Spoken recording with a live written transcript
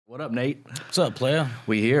What up, Nate? What's up, player?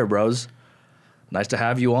 We here, bros. Nice to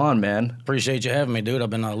have you on, man. Appreciate you having me, dude. I've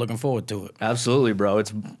been looking forward to it. Absolutely, bro.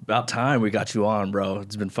 It's about time we got you on, bro.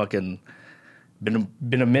 It's been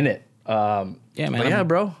been a minute. Yeah, man. But yeah,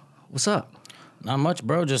 bro. What's up? Not much,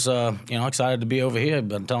 bro. Just excited to be over here.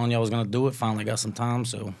 Been telling you I was gonna do it. Finally got some time,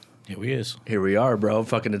 so here we is. Here we are, bro.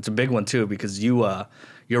 It's a big one too because your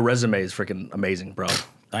resume is freaking amazing, bro.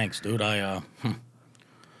 Thanks, dude.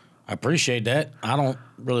 I appreciate that. I don't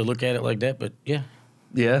really look at it like that, but yeah.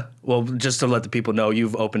 Yeah. Well, just to let the people know,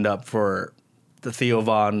 you've opened up for the Theo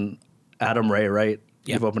Von, Adam Ray, right?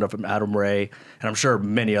 Yeah. You've opened up from Adam Ray, and I'm sure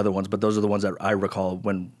many other ones, but those are the ones that I recall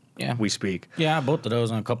when we speak. Yeah, both of those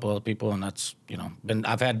and a couple other people, and that's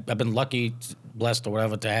I've been lucky, blessed, or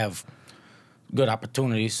whatever to have good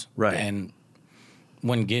opportunities, right? And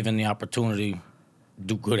when given the opportunity,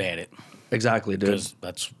 do good at it. Exactly, dude. Because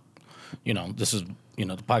that's this is the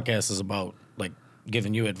podcast is about like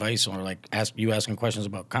giving you advice or like asking questions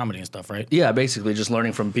about comedy and stuff, right? Yeah, basically just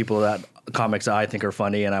learning from people that comics I think are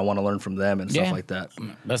funny and I want to learn from them and stuff like that.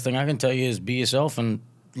 Best thing I can tell you is be yourself, and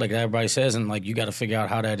like everybody says, and like you got to figure out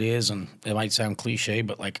how that is, and it might sound cliche,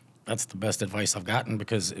 but like that's the best advice I've gotten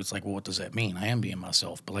because it's like, well, what does that mean? I am being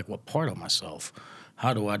myself, but like what part of myself?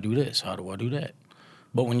 How do I do this? How do I do that?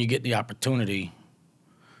 But when you get the opportunity,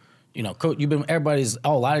 coach,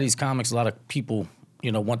 a lot of these comics, a lot of people,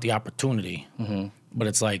 want the opportunity, but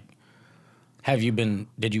it's like,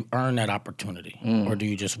 did you earn that opportunity or do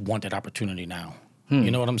you just want that opportunity now? You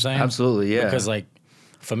know what I'm saying? Absolutely, yeah. Because like,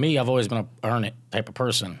 for me, I've always been a earn it type of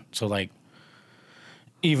person. So like,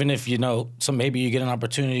 even if so maybe you get an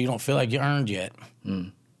opportunity you don't feel like you earned yet.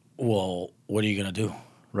 Well, what are you gonna do?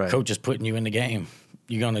 Right. Coach is putting you in the game.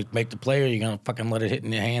 You're gonna make the play, or you're gonna fucking let it hit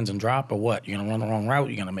in your hands and drop, or what? You're gonna run the wrong route.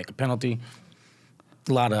 You're gonna make a penalty.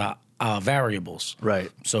 A lot of variables. Right.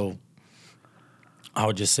 So I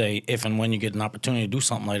would just say, if and when you get an opportunity to do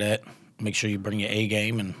something like that, make sure you bring your A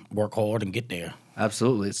game and work hard and get there.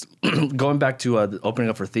 Absolutely. It's going back to opening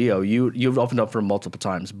up for Theo, you've opened up for him multiple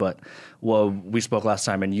times, but we spoke last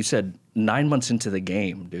time, and you said 9 months into the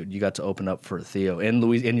game, dude, you got to open up for Theo in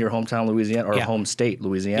your hometown, Louisiana, or home state,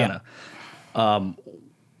 Louisiana. Yeah.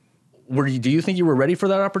 Do you think you were ready for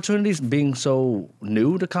that opportunity, being so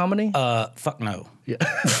new to comedy? Fuck no. Yeah.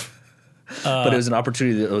 But it was an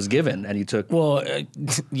opportunity that was given, and you took. Well,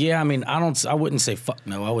 yeah. I mean, I wouldn't say fuck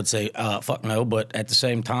no. I would say fuck no. But at the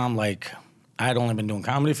same time, like, I had only been doing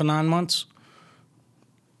comedy for 9 months.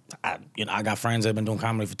 I got friends that have been doing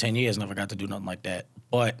comedy for 10 years, never got to do nothing like that.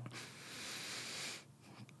 But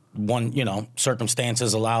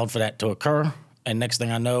circumstances allowed for that to occur, and next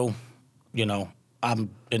thing I know,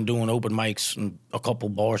 I've been doing open mics and a couple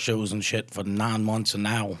bar shows and shit for 9 months, and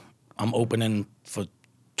now I'm opening for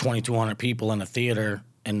 2,200 people in a theater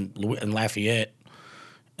in Lafayette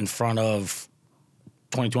in front of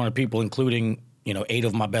 2,200 people, including 8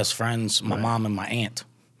 of my best friends, my mom and my aunt.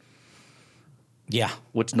 Yeah.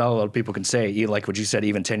 Which not a lot of people can say. Like what you said,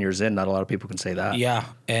 even 10 years in, not a lot of people can say that. Yeah,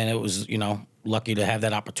 and it was, lucky to have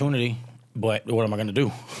that opportunity, but what am I going to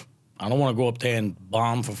do? I don't want to go up there and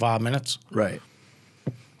bomb for 5 minutes. Right.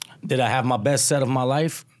 Did I have my best set of my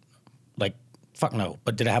life? Like, fuck no.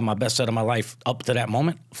 But did I have my best set of my life up to that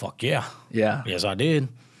moment? Fuck yeah. Yeah. Yes, I did.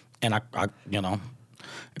 And I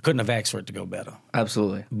couldn't have asked for it to go better.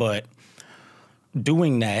 Absolutely. But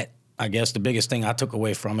doing that, I guess the biggest thing I took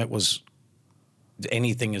away from it was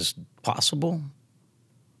anything is possible,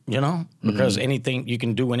 because anything, you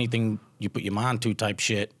can do anything you put your mind to type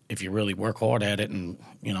shit if you really work hard at it, and,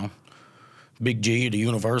 Big G, the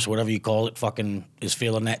universe, whatever you call it, fucking is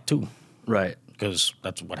feeling that too. Right. Because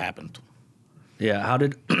that's what happened. Yeah. How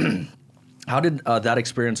did that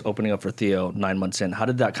experience opening up for Theo 9 months in, how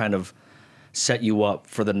did that kind of set you up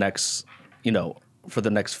for the next, for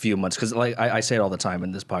the next few months? Because like I say it all the time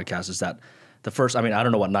in this podcast, is that the first, I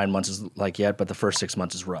don't know what 9 months is like yet, but the first 6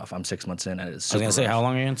 months is rough. I'm 6 months in, and it's super I was going to say, rough. how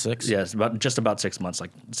long are you in? 6? Yeah, it's just about 6 months,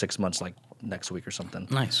 like 6 months, like next week or something.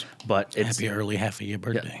 Nice. But it's happy early half of your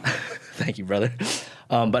birthday. Yeah. Thank you, brother.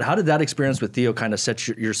 But how did that experience with Theo kind of set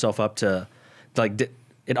yourself up to, like,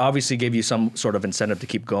 it obviously gave you some sort of incentive to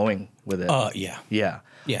keep going with it. Yeah. Yeah.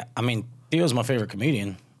 Yeah. I mean, Theo's my favorite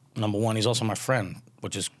comedian, number one. He's also my friend,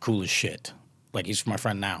 which is cool as shit. Like, he's my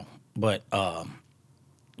friend now. But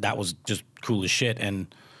that was just cool as shit.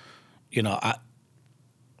 And,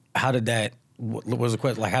 how did that, what was the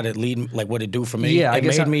question? Like, how did it lead, like, what did it do for me? Yeah,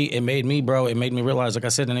 it made me, bro, it made me realize, like I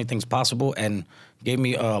said, anything's possible, and gave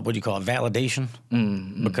me, validation.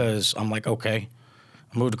 Mm-hmm. Because I'm like, okay,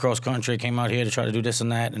 I moved across country, came out here to try to do this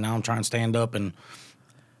and that, and now I'm trying to stand up, and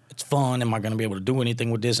it's fun. Am I going to be able to do anything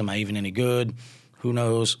with this? Am I even any good? Who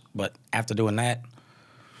knows? But after doing that,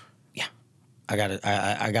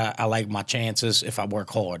 I like my chances if I work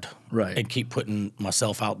hard. Right. And keep putting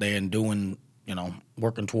myself out there and doing,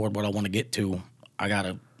 working toward what I want to get to. I got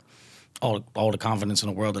all the confidence in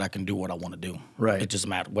the world that I can do what I want to do. Right. It doesn't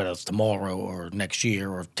matter whether it's tomorrow or next year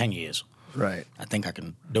or 10 years. Right. I think I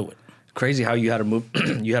can do it. Crazy how you had to move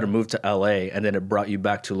to LA and then it brought you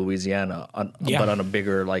back to Louisiana but on a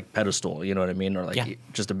bigger like pedestal, you know what I mean? Or like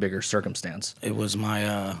just a bigger circumstance. It was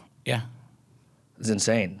my It's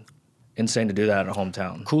insane. Insane to do that in a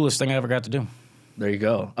hometown. Coolest thing I ever got to do. There you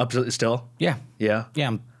go. Up to still? Yeah. Yeah. Yeah,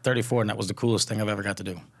 I'm 34 and that was the coolest thing I've ever got to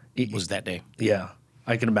do. Was that day. Yeah.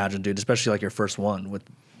 I can imagine, dude, especially like your first one with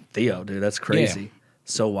Theo, dude. That's crazy. Yeah.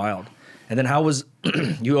 So wild. And then how was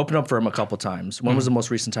you opened up for him a couple times. When was the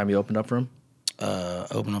most recent time you opened up for him?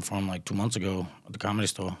 Opened up for him like 2 months ago at the Comedy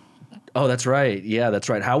Store. Oh, that's right. Yeah, that's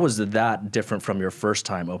right. How was that different from your first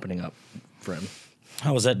time opening up for him?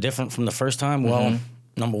 How was that different from the first time? Well,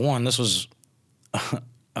 number one, this was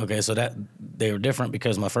okay. So that they were different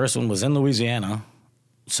because my first one was in Louisiana,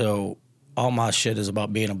 so all my shit is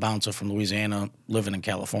about being a bouncer from Louisiana, living in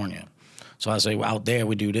California. So I say, well, out there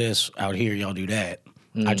we do this, out here y'all do that.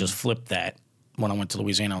 I just flipped that when I went to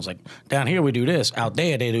Louisiana. I was like, down here we do this, out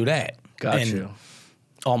there they do that. Got and you.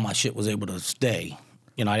 All my shit was able to stay.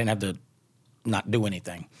 I didn't have to not do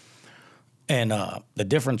anything. And the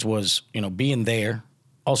difference was, being there,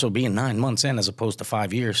 also being 9 months in as opposed to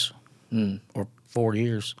 5 years or 4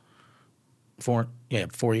 years. 4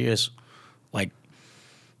 years. Like,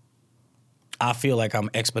 I feel like I'm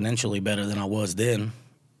exponentially better than I was then.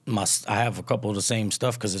 I have a couple of the same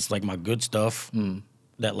stuff because it's like my good stuff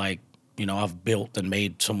that I've built and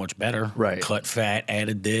made so much better. Right. Cut fat,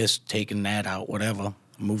 added this, taken that out, whatever,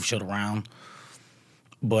 move shit around.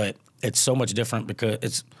 But it's so much different because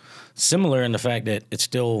it's similar in the fact that it's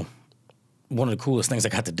still one of the coolest things I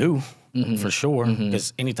got to do, for sure.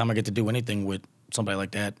 Because anytime I get to do anything with somebody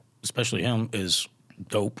like that, especially him, is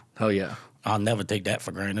dope. Hell yeah. I'll never take that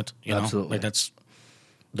for granted. Absolutely. Like that's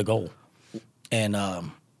the goal.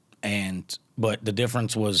 But the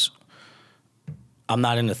difference was I'm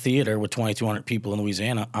not in the theater with 2,200 people in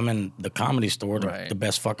Louisiana. I'm in the Comedy Store, the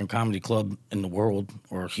best fucking comedy club in the world,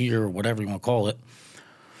 or here, or whatever you want to call it.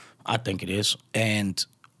 I think it is. And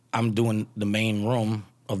I'm doing the main room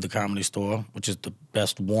of the Comedy Store, which is the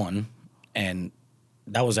best one. And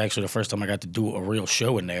that was actually the first time I got to do a real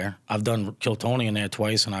show in there. I've done Kill Tony in there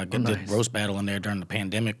twice, and I did Roast Battle in there during the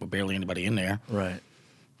pandemic with barely anybody in there. Right.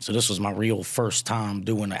 So this was my real first time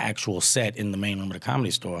doing an actual set in the main room of the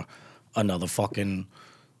Comedy Store. Another fucking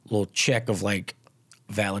little check of like,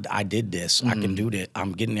 valid, I did this. I can do that.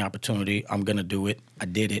 I'm getting the opportunity. I'm going to do it. I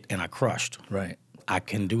did it, and I crushed. Right. I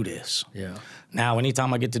can do this. Yeah. Now,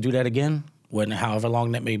 anytime I get to do that again, however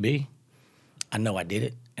long that may be, I know I did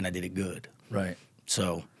it, and I did it good. Right.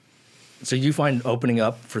 So you find opening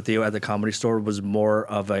up for Theo at the Comedy Store was more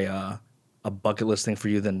of a bucket list thing for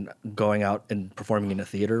you than going out and performing in a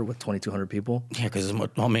theater with 2,200 people? Yeah, because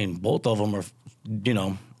both of them are,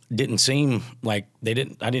 didn't seem like I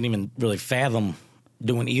didn't even really fathom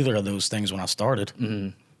doing either of those things when I started.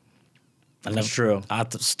 That's true. I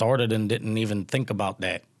started and didn't even think about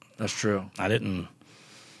that. That's true. I didn't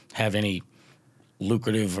have any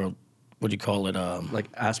lucrative or what do you call it? Like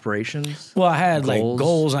aspirations? Well, I had like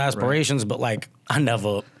goals and aspirations, but like I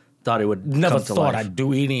never thought it would never come to thought life. I'd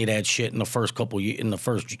do any of that shit in the first couple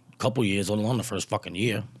years, let alone the first fucking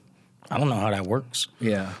year. I don't know how that works.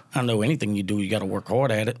 Yeah. I don't know anything you do, you got to work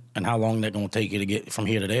hard at it, and how long that's going to take you to get from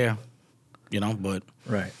here to there, but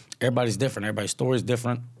Right. everybody's different. Everybody's story's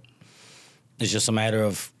different. It's just a matter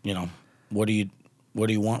of, what do you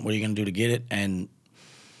want? What are you going to do to get it? And,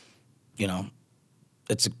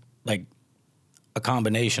 it's like a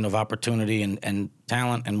combination of opportunity and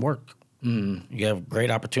talent and work. You have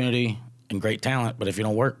great opportunity and great talent, but if you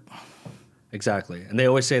don't work. Exactly. And they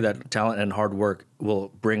always say that talent and hard work will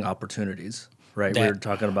bring opportunities, right? We were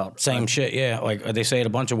talking about same shit, yeah. Like they say it a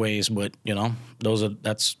bunch of ways, but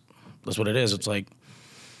that's what it is. It's like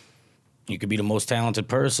you could be the most talented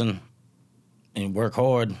person and work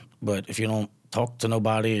hard, but if you don't talk to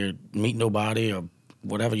nobody or meet nobody or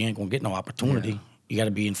whatever, you ain't gonna get no opportunity. Yeah. You got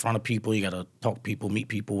to be in front of people. You got to talk to people, meet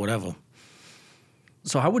people, whatever.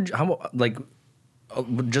 So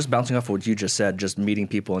just bouncing off of what you just said, just meeting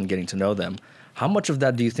people and getting to know them, how much of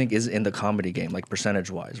that do you think is in the comedy game, like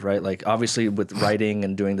percentage-wise, right? Like obviously with writing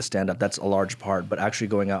and doing the stand-up, that's a large part, but actually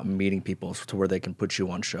going out and meeting people to where they can put you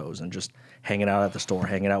on shows and just hanging out at the store,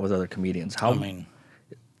 hanging out with other comedians. How important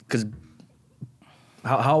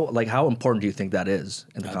do you think that is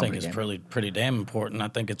in the comedy game? I think it's pretty damn important. I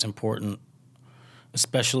think it's important,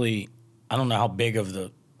 especially, I don't know how big of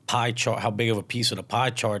the pie chart, how big of a piece of the pie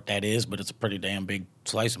chart that is, but it's a pretty damn big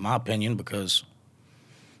slice, in my opinion, because,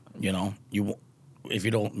 you know, if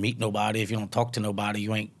you don't meet nobody, if you don't talk to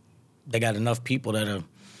nobody, they got enough people that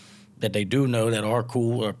they do know that are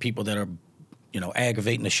cool, or people that are, you know,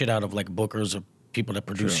 aggravating the shit out of, like, bookers or people that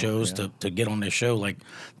produce shows to get on their show. Like,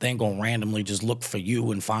 they ain't gonna randomly just look for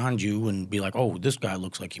you and find you and be like, oh, this guy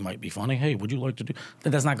looks like he might be funny. Hey, would you like to do?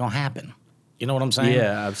 That's not gonna happen. You know what I'm saying?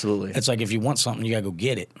 Yeah, absolutely. It's like, if you want something, you gotta go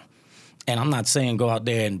get it. And I'm not saying go out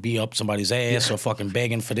there and be up somebody's ass or fucking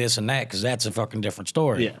begging for this and that, because that's a fucking different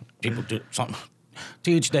story. Yeah. People do something.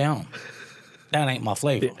 To each their own. That ain't my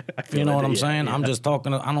flavor. You know what I'm saying? I'm just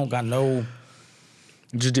talking. I don't got no.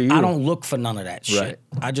 Just do you. I don't look for none of that shit. Right.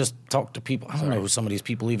 I just talk to people. I don't know who some of these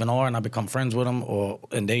people even are, and I become friends with them,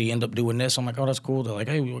 and they end up doing this. I'm like, oh, that's cool. They're like,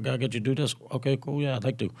 hey, we gotta get you to do this. Okay, cool. Yeah, I'd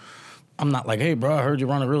like to. I'm not like, hey, bro, I heard you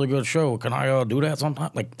run a really good show. Can I do that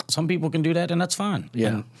sometime? Like, some people can do that, and that's fine. Yeah.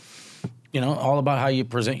 And, you know, all about how you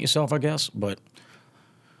present yourself, I guess. But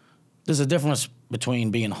there's a difference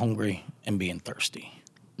between being hungry and being thirsty.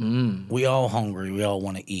 We all hungry. We all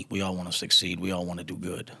want to eat. We all want to succeed. We all want to do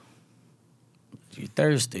good. You're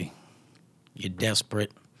thirsty. You're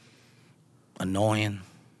desperate. Annoying.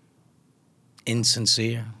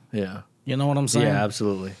 Insincere. Yeah. You know what I'm saying? Yeah,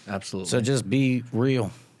 absolutely. Absolutely. So just be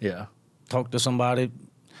real. Yeah. Talk to somebody,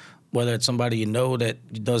 whether it's somebody you know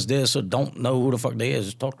that does this or don't know who the fuck they is.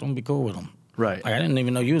 Just talk to them, be cool with them. Right. Like, I didn't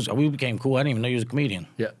even know we became cool. I didn't even know you was a comedian.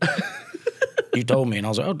 Yeah. You told me, and I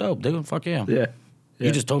was like, oh, dope, dude. Fuck yeah. Yeah. You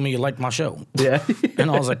just told me you liked my show. Yeah. And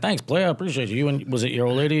I was like, thanks, player. I appreciate you. Was it your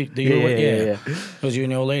old lady? Yeah. It was you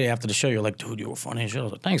and your old lady after the show. You're like, dude, you were funny as shit. I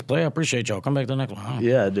was like, thanks, player. I appreciate y'all. Come back to the next one. Huh?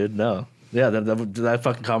 Yeah, dude. No. Yeah, that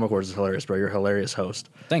fucking Comic Wars is hilarious, bro. You're a hilarious host.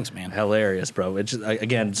 Thanks, man. Hilarious, bro. It's just,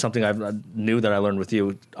 again, something I knew that I learned with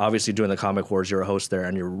you. Obviously, doing the Comic Wars, you're a host there,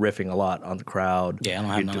 and you're riffing a lot on the crowd. Yeah, I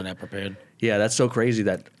don't have none of that prepared. Yeah, that's so crazy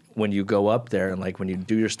that when you go up there and, like, when you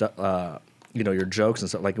do your stuff, you know, your jokes and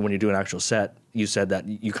stuff, like when you do an actual set, you said that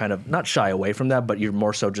you kind of not shy away from that, but you're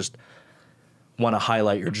more so just want to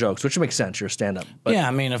highlight your jokes, which makes sense. You're a stand-up. Yeah,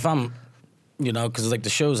 I mean, if I'm, you know, because like the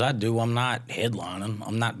shows I do, I'm not headlining.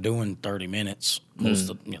 I'm not doing 30 minutes. Most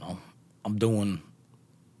of, you know, I'm doing,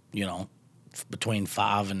 you know, between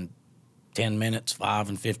 5 and 10 minutes, 5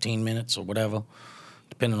 and 15 minutes or whatever,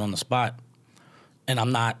 depending on the spot. And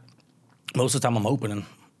I'm not, most of the time I'm opening.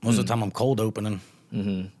 Most of the time I'm cold opening.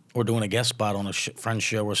 Or doing a guest spot on a friend's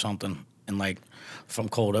show or something. And like, if I'm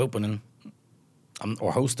cold opening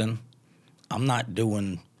or hosting, I'm not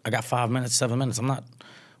doing, I got 5 minutes, 7 minutes. I'm not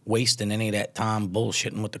wasting any of that time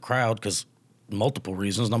bullshitting with the crowd, because multiple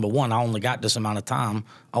reasons. Number one, I only got this amount of time.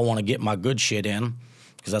 I want to get my good shit in,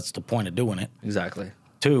 because that's the point of doing it. Exactly.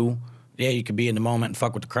 Two, yeah, you could be in the moment and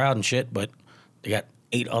fuck with the crowd and shit, but they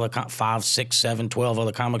got 5, 6, 7, 12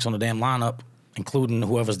 other comics on the damn lineup, including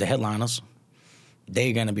whoever's the headliners.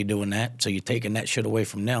 They're going to be doing that, so you're taking that shit away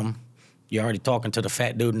from them. You're already talking to the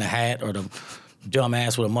fat dude in the hat or the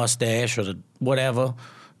dumbass with a mustache or the whatever.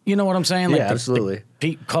 You know what I'm saying? Like yeah, absolutely.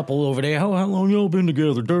 The couple over there, oh, how long y'all been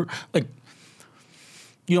together, dirt? Like,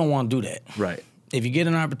 you don't want to do that. Right. If you get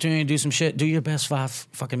an opportunity to do some shit, do your best 5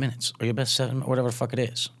 fucking minutes or your best 7 or whatever the fuck it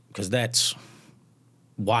is, because that's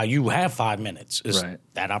why you have 5 minutes is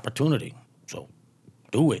that opportunity. So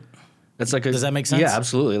do it. That's like Does that make sense? Yeah,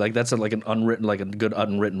 absolutely. Like that's like an unwritten, like a good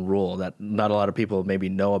unwritten rule that not a lot of people maybe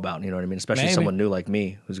know about. You know what I mean? Especially someone new like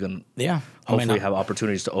me who's gonna hopefully have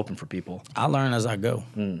opportunities to open for people. I learn as I go.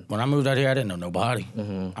 When I moved out here, I didn't know nobody.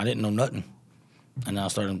 I didn't know nothing, and then I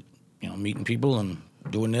started, you know, meeting people and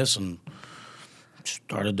doing this, and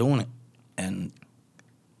started doing it, and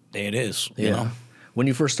there it is. You know. When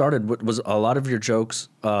you first started, was a lot of your jokes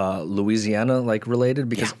Louisiana like related?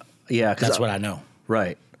 Because that's what I know.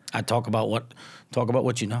 Right. I talk about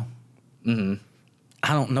what you know.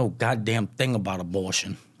 I don't know goddamn thing about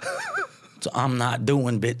abortion. So I'm not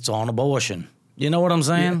doing bits on abortion. You know what I'm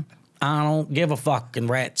saying? Yeah. I don't give a fucking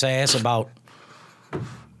rat's ass about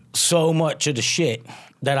so much of the shit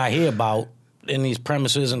that I hear about in these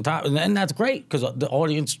premises and that's great, because the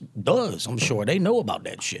audience does. I'm sure they know about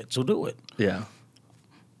that shit, so do it. Yeah.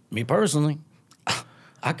 Me personally,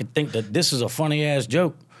 I could think that this is a funny ass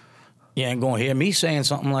joke. You ain't gonna hear me saying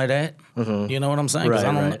something like that. You know what I'm saying? Because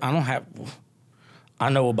I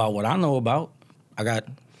know about what I know about. I got,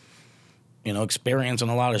 you know, experience in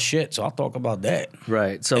a lot of shit, so I'll talk about that.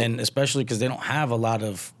 Right. So, and especially because they don't have a lot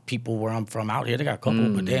of people where I'm from out here. They got a couple,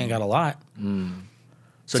 but they ain't got a lot.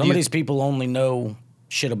 So some of these people only know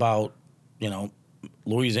shit about, you know,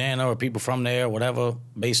 Louisiana or people from there, or whatever,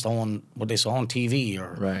 based on what they saw on TV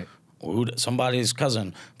or somebody's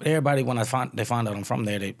cousin. But everybody, when they find out I'm from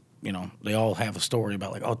there, you know, they all have a story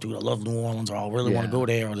about like, oh, dude, I love New Orleans, or I really want to go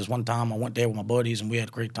there, or this one time I went there with my buddies and we had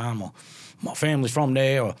a great time, or my family's from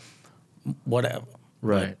there, or whatever.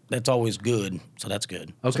 Right. But that's always good, so that's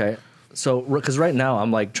good. Okay. So, because right now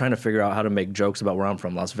I'm like trying to figure out how to make jokes about where I'm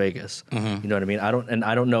from, Las Vegas. You know what I mean?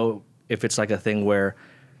 I don't know if it's like a thing where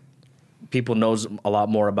people knows a lot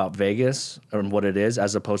more about Vegas and what it is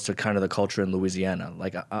as opposed to kind of the culture in Louisiana.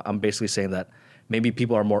 Like I'm basically saying that maybe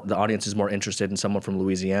the audience is more interested in someone from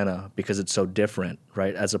Louisiana because it's so different,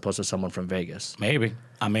 right? As opposed to someone from Vegas. Maybe.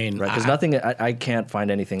 I mean, right? Because I can't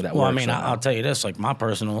find anything that works. Well, I mean, I'll tell you this, like my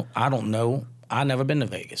personal, I don't know. I've never been to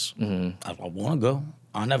Vegas. I want to go.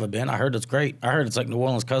 I've never been. I heard it's great. I heard it's like New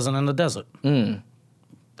Orleans' cousin in the desert.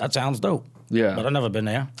 That sounds dope. Yeah, but I've never been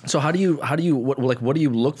there. So what do you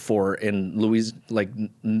look for in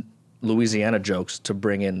Louisiana jokes to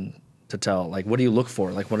bring in to tell? Like, what do you look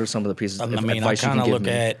for? Like, what are some of the pieces? I mean, I kind of look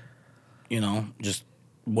at, you know, just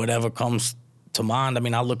whatever comes to mind. I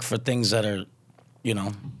mean, I look for things that are, you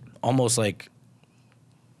know, almost like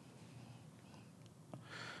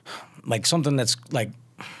something that's like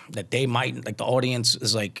that they might like the audience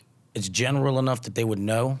is like. It's general enough that they would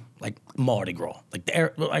know, like Mardi Gras.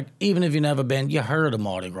 Like even if you've never been, you heard of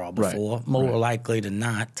Mardi Gras before, more likely than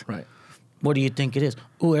not. Right. What do you think it is?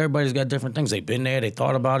 Ooh, everybody's got different things. They've been there, they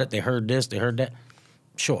thought about it, they heard this, they heard that.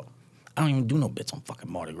 Sure. I don't even do no bits on fucking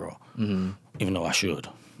Mardi Gras, even though I should.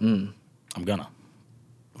 I'm gonna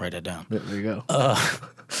write that down. There you go.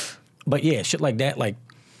 But yeah, shit like that, like,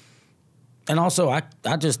 and also I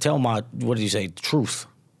just tell my, what did you say, truth.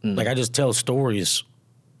 Like I just tell stories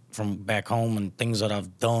from back home and things that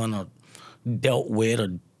I've done or dealt with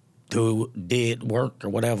or did work or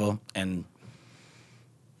whatever. And,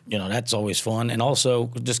 you know, that's always fun. And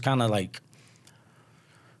also just kind of like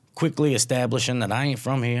quickly establishing that I ain't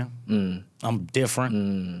from here. I'm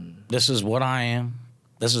different. This is what I am.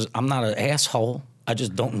 I'm not an asshole. I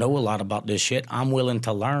just don't know a lot about this shit. I'm willing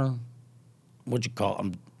to learn. What you call it?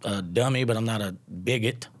 I'm a dummy, but I'm not a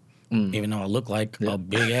bigot, even though I look like a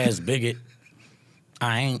big-ass bigot.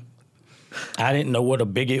 I didn't know what a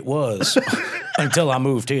bigot was until I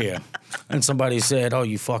moved here. And somebody said, oh,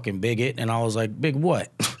 you fucking bigot. And I was like, big what?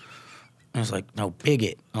 I was like, no,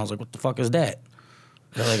 bigot. I was like, what the fuck is that?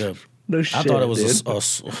 Like no shit, I thought it was a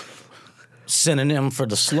synonym for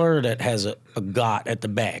the slur that has a got at the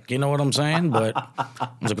back. You know what I'm saying? But I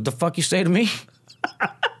was like, what the fuck you say to me?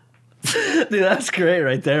 Dude, that's great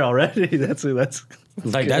right there already. That's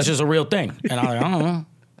like, that's just a real thing. And I was like, I don't know.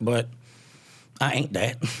 But I ain't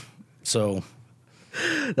that. So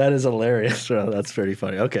that is hilarious, bro. That's pretty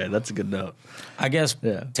funny. Okay, that's a good note. I guess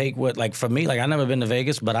take what, like for me, like I never been to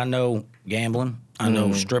Vegas, but I know gambling. I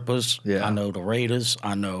know strippers. Yeah. I know the Raiders.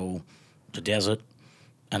 I know the desert.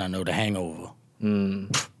 And I know The Hangover. The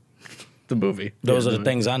movie. Those are the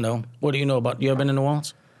things I know. What do you know about, you ever been to New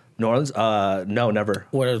Orleans? New Orleans? No, never.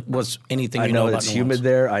 What's anything you know about New Orleans? I know it's humid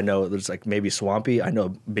there. I know there's like maybe swampy. I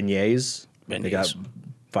know beignets. They got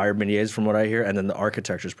fire beignets from what I hear, and then the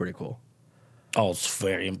architecture is pretty cool. Oh, it's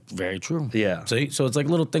very, very true. Yeah. So it's like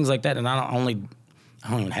little things like that, and I don't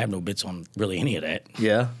even have no bits on really any of that.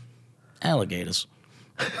 Yeah. Alligators.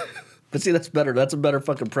 But see, that's better. That's a better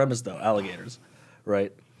fucking premise, though. Alligators,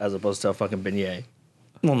 right? As opposed to a fucking beignet.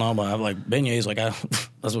 Well, no, but I'm like beignets. Like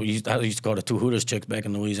that's what I used to call the two Hooters chicks back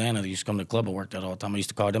in Louisiana. They used to come to the club I worked at all the time. I used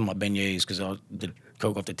to call them my beignets because I did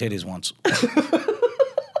coke off the titties once.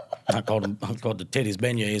 I called the titties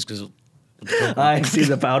beignets because I see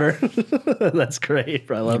the powder. That's great.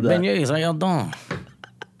 I love that. Beignets, how y'all doing?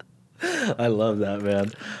 I love that,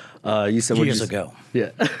 man. You said years ago.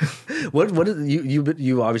 Yeah. What is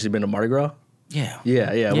you obviously been to Mardi Gras? Yeah.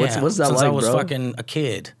 Yeah. What's that Since like, bro? I was fucking a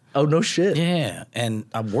kid. Oh no shit. Yeah, and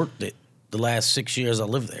I worked it the last 6 years I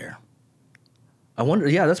lived there. I wonder.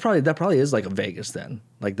 Yeah, that probably is like a Vegas then,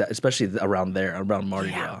 like that, especially around Mardi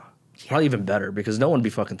Gras. Yeah. Probably even better because no one be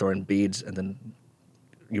fucking throwing beads and then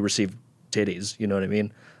you receive titties. You know what I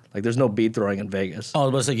mean? Like there's no bead throwing in Vegas.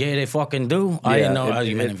 Oh, but yeah, they fucking do. I didn't know how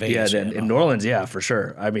you meant in Vegas. Yeah, in New Orleans, yeah, for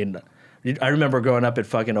sure. I mean, I remember growing up at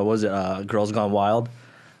fucking Girls Gone Wild.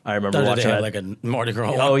 I remember watching that. Like a Mardi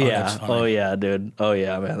Gras. Oh yeah, dude. Oh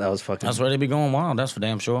yeah, man, that was fucking. That's where they be going wild. That's for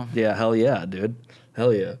damn sure. Yeah, hell yeah, dude.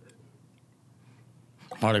 Hell yeah.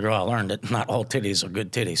 Mardi Gras, I learned that not all titties are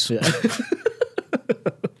good titties. Yeah.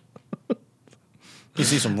 You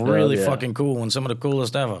see some really fucking cool ones, some of the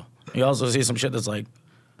coolest ever. You also see some shit that's like,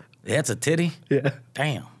 that's a titty? Yeah.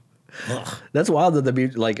 Damn. Ugh. That's wild that they be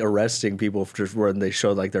like arresting people just when they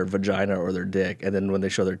show like their vagina or their dick, and then when they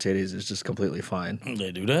show their titties, it's just completely fine.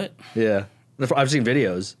 They do that? Yeah. I've seen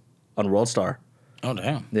videos on WorldStar. Oh,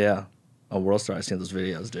 damn. Yeah. On WorldStar, I've seen those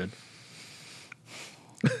videos, dude.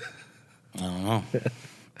 I don't know.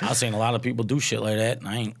 I've seen a lot of people do shit like that, and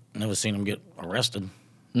I ain't never seen them get arrested.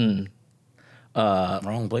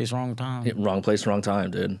 Wrong place, wrong time. Yeah, wrong place, wrong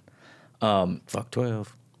time, dude. Fuck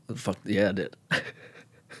 12. Fuck yeah, dude.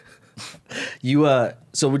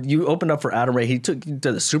 So when you opened up for Adam Ray, he took you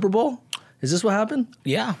to the Super Bowl? Is this what happened?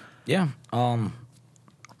 Yeah.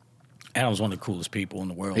 Adam's one of the coolest people in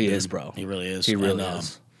the world. He dude. is, bro. He really is. He really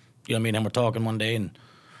is. You know what I mean? And we're talking one day, and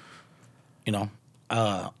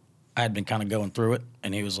I had been kind of going through it,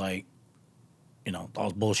 and he was like, I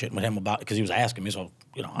was bullshitting with him about it because he was asking me, so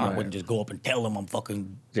I wouldn't just go up and tell him I'm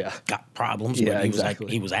fucking got problems. Yeah, but he exactly. was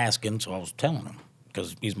like, he was asking, so I was telling him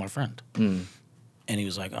because he's my friend. And he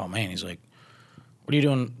was like, oh man, he's like, what are you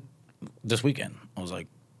doing this weekend? I was like,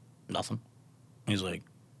 nothing. He's like,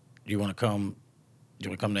 do you want to come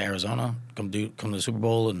to Arizona? Come to the Super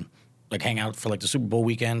Bowl and like hang out for like the Super Bowl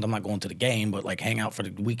weekend. I'm not going to the game, but like hang out for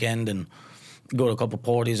the weekend and go to a couple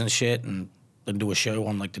parties and shit and then do a show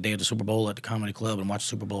on like the day of the Super Bowl at the comedy club and watch the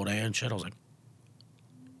Super Bowl there and shit. I was like,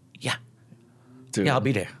 yeah. Dude, yeah, I'll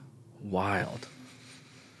be there. Wild.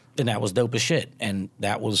 And that was dope as shit. And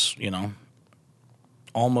that was,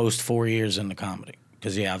 almost 4 years into comedy.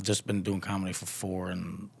 Because, I've just been doing comedy for 4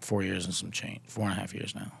 years and some change, 4.5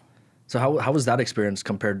 years now. So how was that experience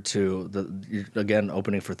compared to again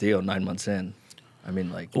opening for Theo 9 months in? I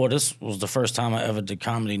mean, like, well, this was the first time I ever did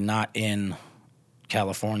comedy not in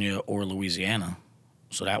California or Louisiana,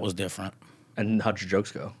 so that was different. And how'd your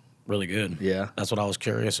jokes go? Really good. Yeah, that's what I was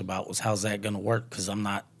curious about, was how's that gonna work? Because I'm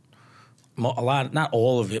not not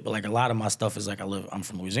all of it, but like a lot of my stuff is like I'm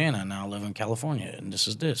from Louisiana and now I live in California, and this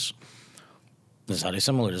is how they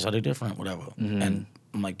similar, this is how they different, whatever. And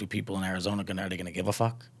I'm like, do people in Arizona are they gonna give a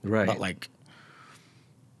fuck? Right. But like,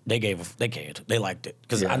 they cared, they liked it,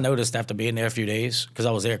 because I noticed after being there a few days, because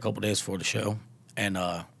I was there a couple days before the show, and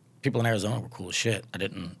people in Arizona were cool as shit.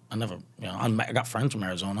 I never, I got friends from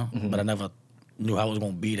Arizona, but I never knew how I was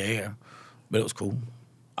gonna be there. But it was cool.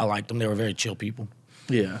 I liked them. They were very chill people.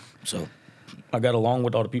 Yeah. So I got along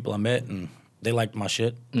with all the people I met, and they liked my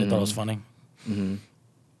shit. They thought it was funny.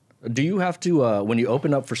 Do you have to when you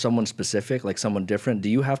open up for someone specific, like someone different, do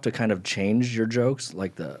you have to kind of change your jokes,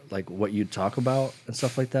 like what you talk about and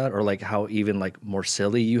stuff like that, or like how even like more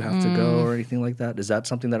silly you have to go or anything like that? Is that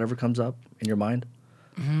something that ever comes up in your mind?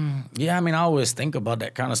 Yeah, I mean, I always think about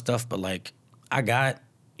that kind of stuff, but like, I got,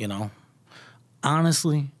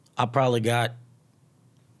 honestly, I probably got,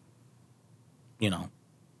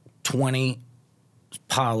 20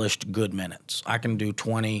 polished good minutes. I can do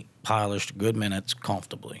 20 polished good minutes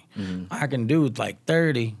comfortably. I can do like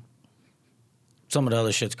 30. Some of the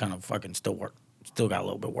other shit's kind of fucking still work. Still got a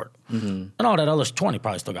little bit of work. And all that other 20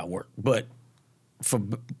 probably still got work. But for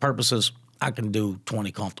purposes, I can do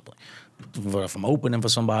 20 comfortably. But if I'm opening for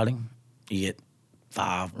somebody, you get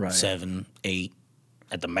 5, 7, 8,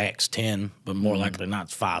 at the max 10, but more likely than not,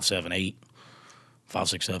 it's 5, 7, 8. 5,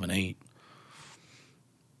 6, 7, 8.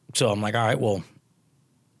 So I'm like, all right, well,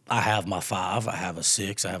 I have my 5, I have a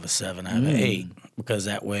 6, I have a 7, I have an 8, because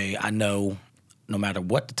that way I know no matter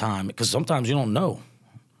what the time, because sometimes you don't know.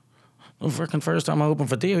 The freaking first time I opened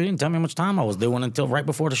for Theo, he didn't tell me how much time I was doing until right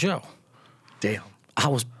before the show. Damn. I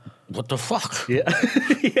was, what the fuck? Yeah.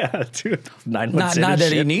 Yeah, dude. 9 months Not that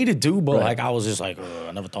shit. he needed to, but like I was just like,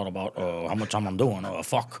 I never thought about how much time I'm doing.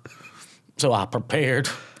 Fuck. So I prepared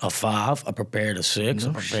a 5, I prepared a 6,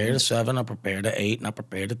 I prepared a 7, I prepared a 8, and I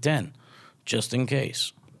prepared a 10, just in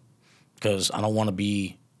case. Because I don't want to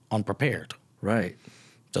be unprepared. Right.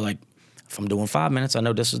 So like, if I'm doing 5 minutes, I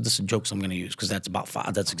know this is jokes I'm going to use, because that's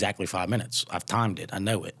exactly 5 minutes. I've timed it, I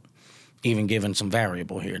know it. Even given some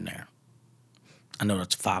variable here and there. I know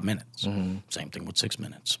that's 5 minutes. Same thing with 6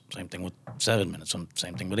 minutes. Same thing with 7 minutes.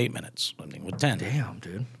 Same thing with 8 minutes. Same thing with 10. Damn,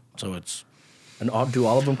 dude. So it's... And do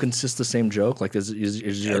all of them consist the same joke? Like, is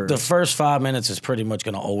your... The first 5 minutes is pretty much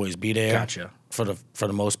going to always be there. Gotcha. For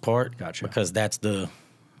the most part. Gotcha. Because that's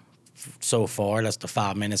so far, that's the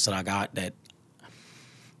 5 minutes that I got that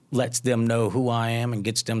lets them know who I am and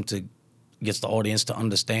gets the audience to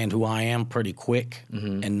understand who I am pretty quick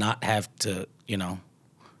and not have to,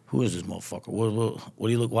 who is this motherfucker? What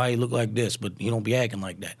do you look? Why he look like this? But he don't be acting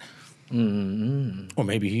like that. Or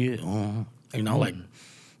maybe he is. Like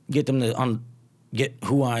get them to get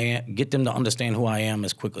who I am, get them to understand who I am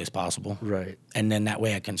as quickly as possible. Right. And then that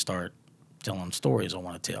way I can start telling stories I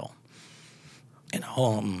want to tell.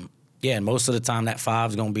 And and most of the time that 5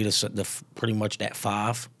 is going to be the pretty much that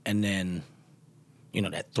 5, and then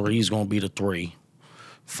that 3 is going to be the 3,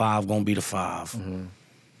 5 going to be the 5.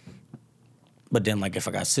 But then, like, if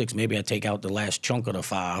I got 6, maybe I take out the last chunk of the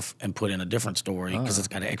 5 and put in a different story because it's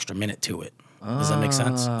got an extra minute to it. Does that make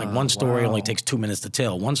sense? Like one story only takes 2 minutes to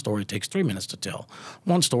tell. One story takes 3 minutes to tell.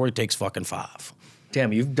 One story takes fucking 5.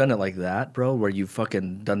 Damn, you've done it like that, bro, where you've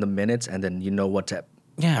fucking done the minutes and then you know what to...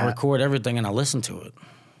 Yeah, I record everything and I listen to it.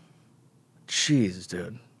 Jesus,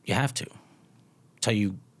 dude. You have to.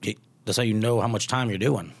 That's how you know how much time you're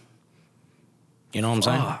doing. You know what I'm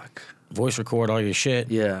saying? Fuck. Voice record all your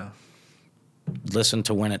shit. Yeah. Listen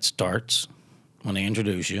to when it starts, when they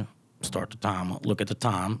introduce you. Start the time, look at the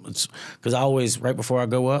time. It's because I always, right before I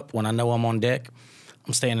go up, when I know I'm on deck,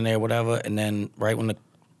 I'm standing there, whatever, and then right when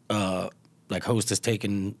the host is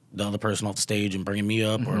taking the other person off the stage and bringing me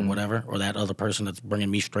up or whatever, or that other person that's bringing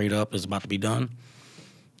me straight up is about to be done,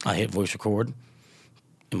 I hit voice record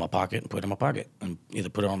in my pocket and put it in my pocket, and either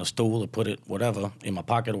put it on the stool or put it whatever in my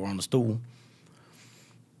pocket or on the stool,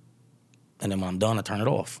 and then when I'm done, I turn it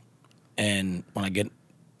off, and when I get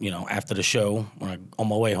after the show, when I'm on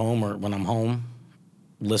my way home or when I'm home,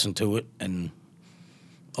 listen to it, and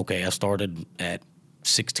okay, I started at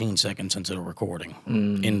 16 seconds into the recording,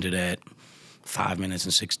 ended at 5 minutes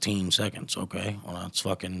and 16 seconds. Okay, well, that's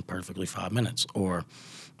fucking perfectly 5 minutes. Or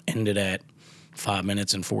ended at 5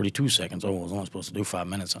 minutes and 42 seconds. Oh, I was only supposed to do 5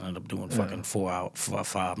 minutes. I ended up doing fucking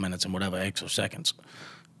 5 minutes and whatever extra seconds.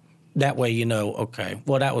 That way you know, okay,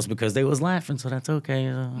 well, that was because they was laughing, so that's okay.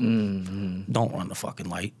 Don't run the fucking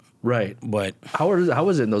light. Right. But how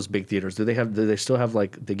is it in those big theaters? Do they still have,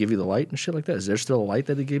 like, they give you the light and shit like that? Is there still a light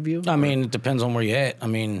that they give you? I mean, it depends on where you're at. I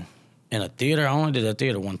mean, in a theater, I only did a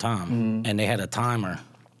theater one time, and they had a timer.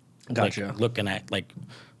 Gotcha. Like, looking at, like,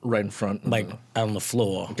 right in front. like out on the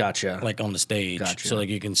floor. Gotcha. Like on the stage. Gotcha. So like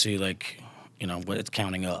you can see like, what it's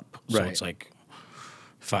counting up. So Right. it's like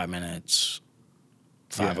 5 minutes,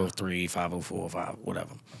 5:03, 5:04, 5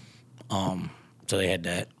 whatever. So they had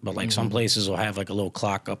that. But like some places will have like a little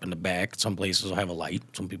clock up in the back. Some places will have a light.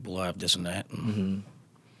 Some people will have this and that.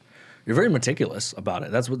 You're very meticulous about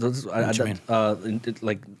it. That's what you mean.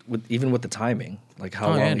 Even with the timing, like how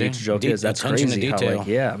long each joke is. That's crazy.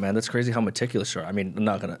 How, man, that's crazy how meticulous you are. I mean,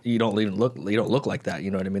 you don't look like that.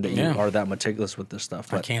 You know what I mean? That you are that meticulous with this stuff.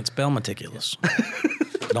 But. I can't spell meticulous.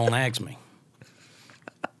 Don't ask me.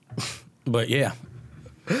 But yeah,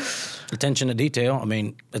 attention to detail. I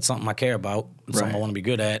mean, it's something I care about. It's something I want to be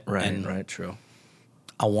good at. Right. True.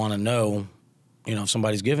 I want to know. If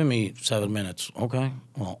somebody's giving me 7 minutes, okay,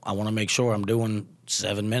 well, I want to make sure I'm doing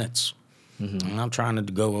 7 minutes. I'm not trying to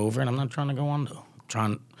go over, and I'm not trying to go under.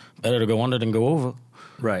 Better to go under than go over.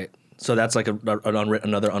 Right. So that's like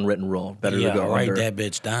another unwritten rule. Better to go write under. that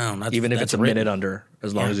bitch down. Even if it's a minute under,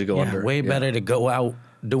 as long as you go under. Way better to go out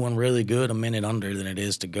doing really good a minute under than it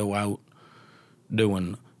is to go out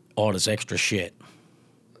doing all this extra shit.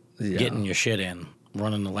 Yeah. Getting your shit in.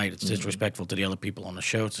 Running the light, it's disrespectful to the other people on the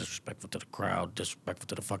show. It's disrespectful to the crowd. Disrespectful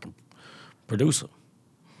to the fucking producer.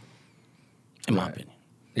 In my opinion.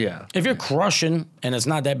 Yeah. If you're crushing and it's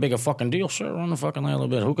not that big a fucking deal, sure, run the fucking light a little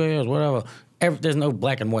bit. Who cares? Whatever. There's no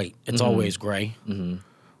black and white. It's always gray.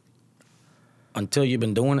 Until you've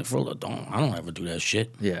been doing it for a little. I don't ever do that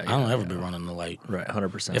shit. I don't ever be running the light. Right,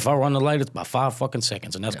 100%. If I run the light, it's by 5 fucking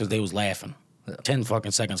seconds, and that's because they was laughing. 10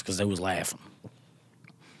 fucking seconds because they was laughing.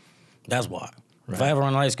 That's why. Right. If I ever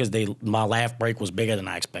run lights because my laugh break was bigger than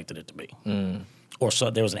I expected it to be, or so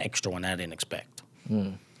there was an extra one I didn't expect.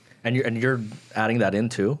 And you're adding that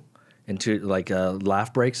into like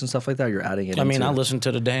laugh breaks and stuff like that. You're adding it. I mean, I listen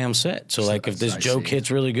to the damn set. So like, if this joke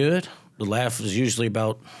hits really good, the laugh is usually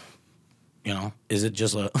about, is it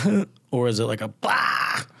just a or is it like a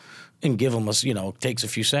bah, and give them it takes a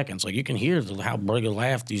few seconds. Like you can hear how big a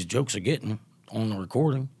laugh these jokes are getting on the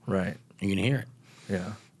recording. Right. You can hear it.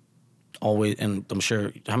 Yeah. Always, and I'm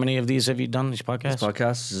sure. How many of these have you done? These podcasts? This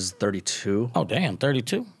podcast is 32. Oh damn,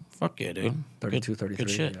 32. Fuck yeah, dude. 32, 33.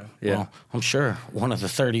 Good shit. Yeah. Well, I'm sure one of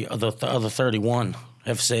the other 31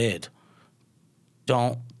 have said,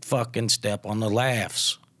 "Don't fucking step on the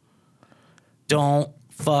laughs. Don't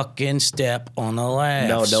fucking step on the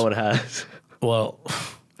laughs." No one has. Well,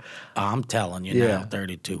 I'm telling you now,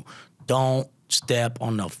 32. Don't step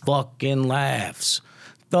on the fucking laughs.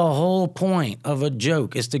 The whole point of a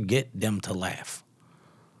joke is to get them to laugh.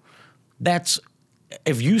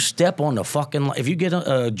 If you step on the fucking, if you get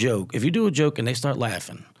a joke, if you do a joke and they start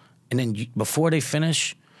laughing, and then before they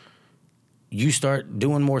finish, you start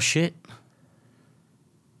doing more shit,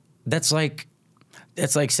 that's like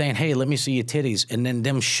saying, hey, let me see your titties, and then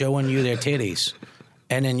them showing you their titties,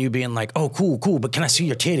 and then you being like, oh, cool, but can I see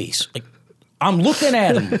your titties? Like, I'm looking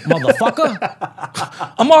at them,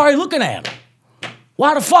 motherfucker. I'm already looking at them.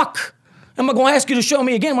 Why the fuck am I going to ask you to show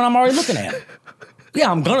me again when I'm already looking at him? Yeah,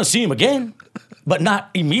 I'm going to see him again, but not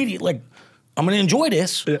immediately. Like, I'm going to enjoy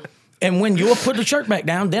this, And when you'll put the shirt back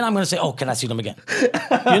down, then I'm going to say, oh, can I see them again?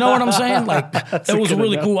 You know what I'm saying? Like, that was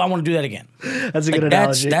really cool. I want to do that again. That's a good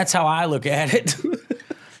analogy. That's how I look at it.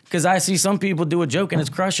 Because I see some people do a joke and it's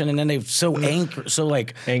crushing, and then they're so anxious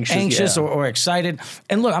yeah. or excited.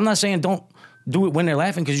 And look, I'm not saying don't do it when they're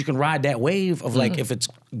laughing, because you can ride that wave of like, if it's,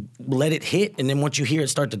 let it hit, and then once you hear it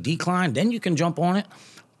start to decline, then you can jump on it.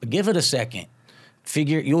 But give it a second.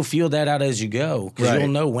 You'll feel that out as you go, because you'll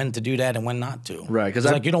know when to do that and when not to. Right. Because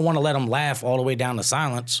like, you don't want to let them laugh all the way down to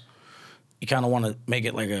silence. You kind of want to make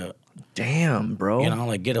it like a, damn, bro. you know,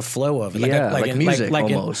 like get a flow of it. Yeah, like music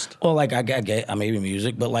almost. Well, like I get maybe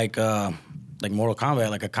music, but like Mortal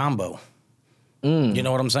Kombat, like a combo. You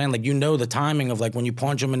know what I'm saying? Like, you know the timing of like when you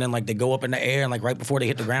punch them and then like they go up in the air and like right before they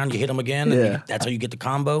hit the ground, you hit them again. And that's how you get the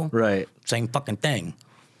combo. Right. Same fucking thing.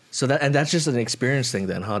 So that's just an experience thing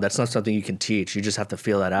then, huh? That's not something you can teach. You just have to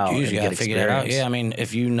feel that out. You usually and got get to figure that out. experience. Yeah, I mean,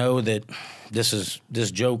 if you know that this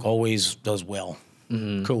joke always does well,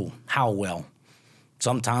 cool. How well?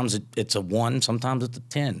 Sometimes it's a 1, sometimes it's a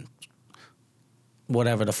 10.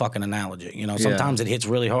 Whatever the fucking analogy. You know, sometimes it hits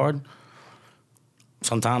really hard.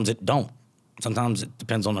 Sometimes it don't. Sometimes it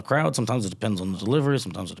depends on the crowd. Sometimes it depends on the delivery.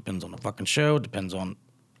 Sometimes it depends on the fucking show. It depends on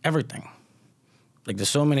everything. Like, there's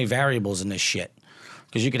so many variables in this shit.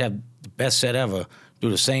 Because you could have the best set ever, do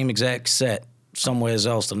the same exact set somewhere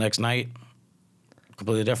else the next night,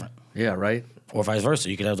 completely different. Yeah, right? Or vice versa.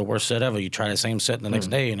 You could have the worst set ever. You try the same set the next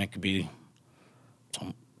day, and it could be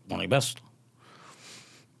one of the best.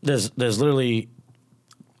 There's literally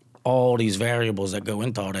all these variables that go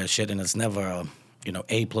into all that shit, and it's never a,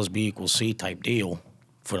 A plus B equals C type deal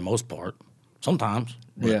for the most part. Sometimes.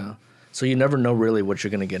 Yeah. So you never know really what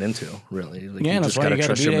you're going to get into, really. Like, Yeah, you that's just why gotta you got to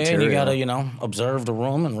trust be your there, and you material. got to, observe the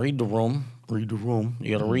room and read the room. Read the room.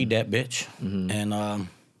 You got to read that bitch. And,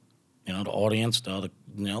 the audience, the other,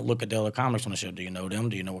 look at the other comics on the show. Do you know them?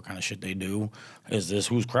 Do you know what kind of shit they do?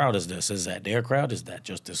 Whose crowd is this? Is that their crowd? Is that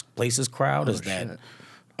just this place's crowd?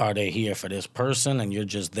 Are they here for this person and you're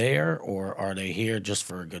just there? Or are they here just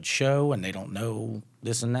for a good show and they don't know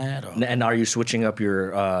this and that? Or? And are you switching up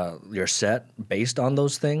your set based on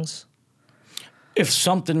those things? If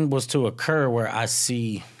something was to occur where I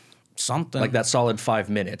see something. Like that solid 5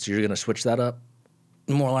 minutes, you're going to switch that up?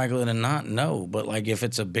 More likely than not, no. But like if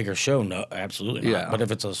it's a bigger show, no, absolutely not. Yeah. But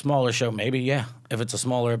if it's a smaller show, maybe, yeah. If it's a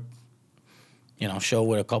smaller, show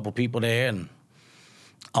with a couple people there and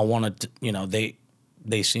I wanted to,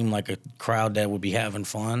 they seem like a crowd that would be having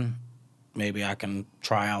fun, maybe I can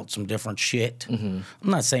try out some different shit. I'm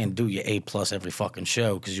not saying do your A+ every fucking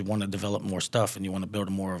show, because you want to develop more stuff and you want to build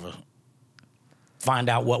find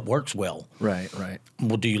out what works well. Right.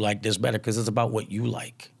 Well, do you like this better? Because it's about what you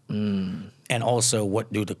like. And also,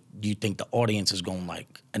 what do you think the audience is going to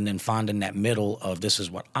like? And then finding that middle of this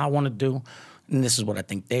is what I want to do, and this is what I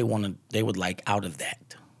think they would like out of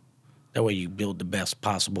that. That way you build the best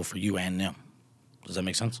possible for you and them. Does that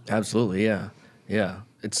make sense? Absolutely, yeah. Yeah.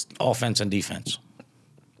 It's Offense and defense.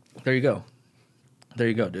 There you go,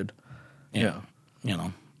 dude. Yeah.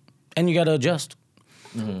 And you got to adjust.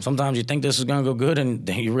 Sometimes you think this is going to go good, and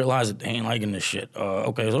then you realize that they ain't liking this shit.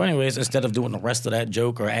 Okay, so anyways, instead of doing the rest of that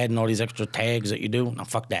joke or adding all these extra tags that you do, now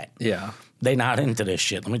fuck that. Yeah. They not into this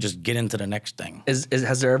shit. Let me just get into the next thing.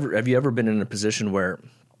 Have you ever been in a position where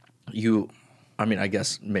I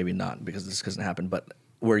guess maybe not because this doesn't happen, but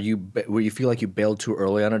where you feel like you bailed too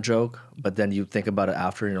early on a joke, but then you think about it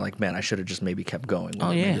after and you're like, man, I should have just maybe kept going.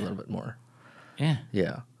 Maybe a little bit more. Yeah.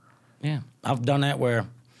 Yeah. Yeah. I've done that where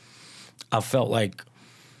I felt like...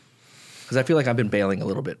 Because I feel like I've been bailing a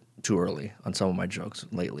little bit too early on some of my jokes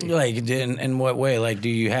lately. Like, in what way? Like, do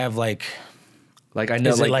you have like I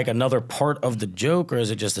know, is it like another part of the joke, or is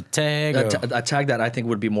it just a tag? A tag that I think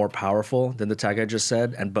would be more powerful than the tag I just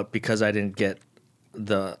said, but because I didn't get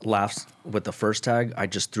the laughs with the first tag, I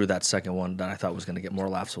just threw that second one that I thought was going to get more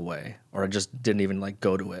laughs away, or I just didn't even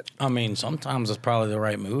go to it. I mean, sometimes it's probably the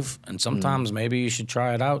right move, and sometimes maybe you should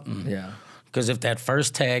try it out. Yeah. Because if that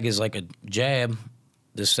first tag is like a jab,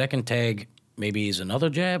 the second tag maybe is another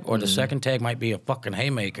jab, or the second tag might be a fucking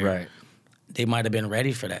haymaker. Right. They might have been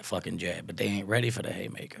ready for that fucking jab, but they ain't ready for the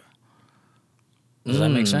haymaker. Does that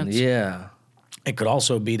make sense? Yeah. It could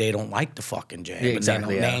also be they don't like the fucking jab. Yeah,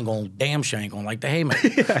 exactly. They ain't gonna, damn sure ain't gonna like the haymaker.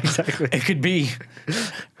 Yeah, exactly. It could be,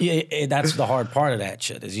 that's the hard part of that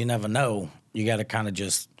shit, is you never know. You got to kind of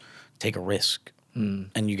just take a risk.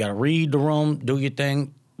 And you got to read the room, do your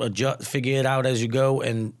thing, adjust, figure it out as you go,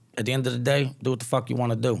 and at the end of the day, do what the fuck you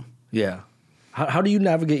want to do. Yeah. How do you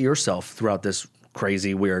navigate yourself throughout this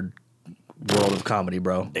crazy, weird world of comedy,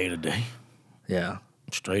 bro? Day to day. Yeah.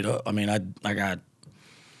 Straight up. I mean,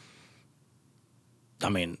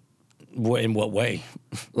 In what way?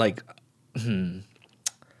 Like,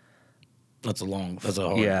 That's a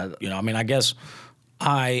hard. Yeah. You know, I mean, I guess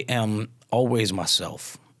I am always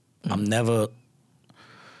myself. I'm never.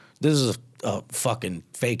 This is a fucking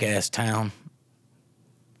fake ass town.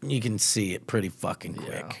 You can see it pretty fucking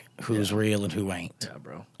quick. Who's real and who ain't. Yeah,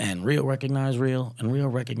 bro. And real recognize real, and real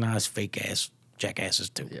recognize fake ass jackasses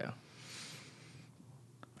too. Yeah.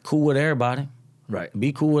 Cool with everybody. Right.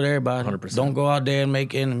 Be cool with everybody. 100%. Don't go out there and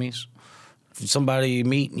make enemies. If somebody you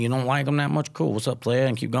meet and you don't like them that much, cool. What's up, player?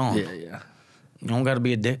 And keep going. Yeah. You don't got to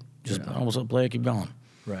be a dick. Just oh, what's up, player? Keep going.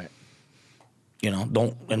 Right. You know,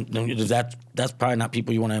 that's probably not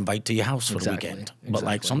people you want to invite to your house for the weekend. But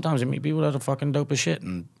like sometimes you meet people that are fucking dope as shit,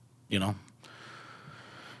 and you know,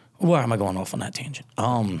 why am I going off on that tangent?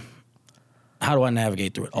 How do I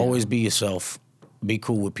navigate through it? Always be yourself. Be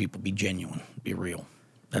cool with people. Be genuine. Be real.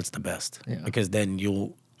 That's the best. Yeah. Because then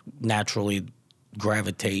you'll naturally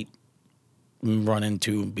gravitate, run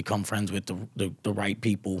into, become friends with the right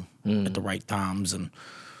people at the right times, and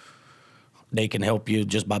they can help you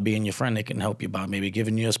just by being your friend. They can help you by maybe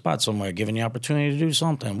giving you a spot somewhere, giving you opportunity to do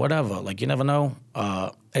something, whatever. Like, you never know.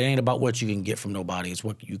 It ain't about what you can get from nobody. It's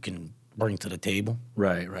what you can bring to the table.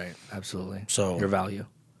 Right. Absolutely. So your value.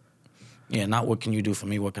 Yeah, not what can you do for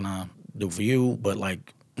me, what can I do for you, but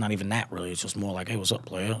like not even that really. It's just more like, hey, what's up,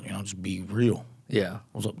 player? You know, just be real. Yeah.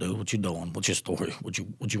 What's up, dude? What you doing? What's your story? What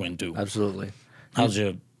you into? Absolutely. How's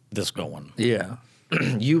this going? Yeah.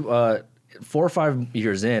 You 4 or 5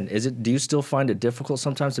 years in, do you still find it difficult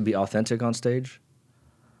sometimes to be authentic on stage?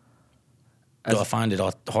 Do I find it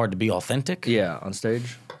hard to be authentic? Yeah, on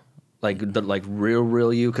stage? Like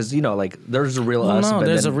real you? Because, you know, like there's a real us. No,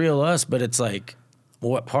 there's a real us, but it's like,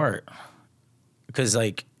 what part? Because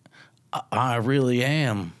like, I really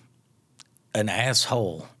am an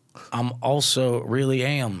asshole. I'm also really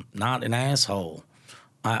am not an asshole.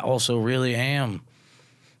 I also really am,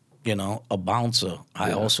 you know, a bouncer.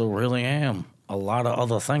 I also really am a lot of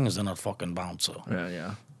other things than a fucking bouncer.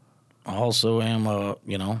 Yeah. I also am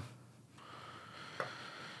you know,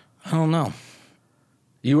 I don't know.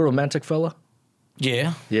 You a romantic fella?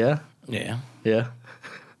 Yeah. Yeah? Yeah. Yeah.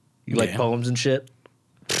 You like poems and shit?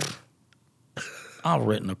 I've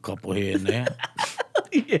written a couple here and there.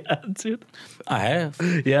 Yeah, dude. I have.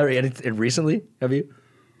 Yeah, and recently, have you?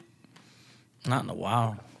 Not in a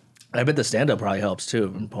while. I bet the stand-up probably helps,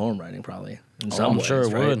 too, and poem writing probably. I'm sure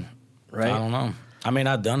it would. Right? I don't know. I mean,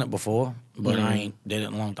 I've done it before, but I ain't did it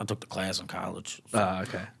in long. I took the class in college. So.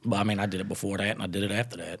 Okay. But I mean, I did it before that, and I did it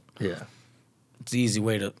after that. Yeah. It's the easy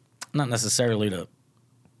way to, not necessarily to,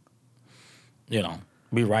 you know,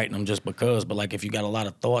 be writing them just because, but like if you got a lot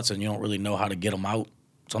of thoughts and you don't really know how to get them out,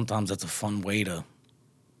 sometimes that's a fun way to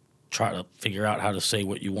try to figure out how to say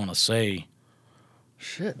what you want to say.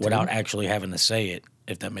 Shit. Without actually having to say it,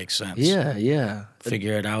 if that makes sense. Yeah.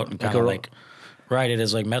 Figure it out and kind of like write it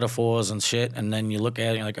as like metaphors and shit, and then you look at it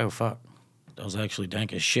and you're like, oh fuck, that was actually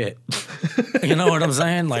dank as shit. You know what I'm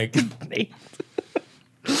saying? Like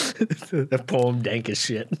that poem dank as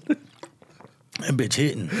shit. That bitch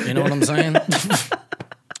hitting. You know what I'm saying?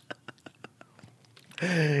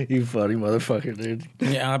 You funny motherfucker, dude.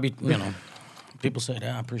 Yeah, you know, people say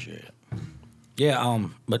that. I appreciate it. Yeah,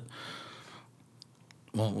 but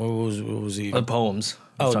what was he? The poems.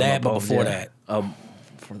 Oh, that, but before that.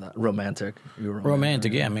 For that. Romantic. You were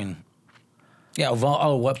romantic, yeah, I mean. Yeah,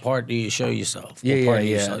 what part do you show yourself? Yeah.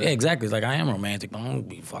 Yeah, exactly. It's like, I am romantic, but I don't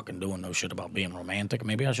be fucking doing no shit about being romantic.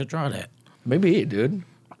 Maybe I should try that. Maybe, dude.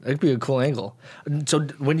 That'd be a cool angle. So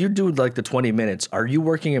when you do like the 20 minutes, are you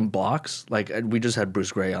working in blocks? Like we just had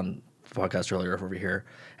Bruce Gray on the podcast earlier over here,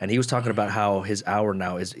 and he was talking about how his hour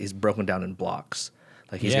now is broken down in blocks.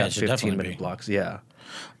 Like he's got 15-minute blocks. Yeah.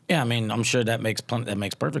 Yeah, I mean, I'm sure that makes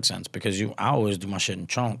perfect sense because I always do my shit in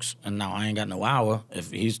chunks, and now I ain't got no hour. If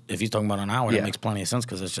he's talking about an hour, that makes plenty of sense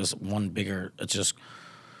because it's just one bigger. It's just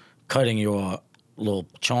cutting your little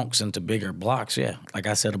chunks into bigger blocks. Yeah, like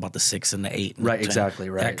I said about the 6 and the 8. And right, 10, exactly,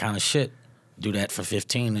 right. That kind of shit. Do that for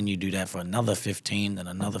 15, and you do that for another 15, then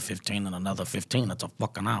another 15, and another 15. That's a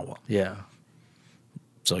fucking hour. Yeah.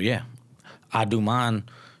 So yeah, I do mine.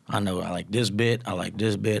 I know I like this bit, I like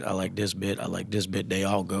this bit, I like this bit, I like this bit. They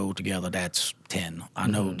all go together, that's 10. I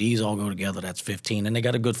know these all go together, that's 15. And they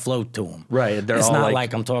got a good flow to them. Right. It's not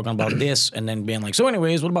like I'm talking about this and then being like, so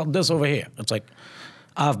anyways, what about this over here? It's like,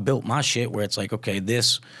 I've built my shit where it's like, okay,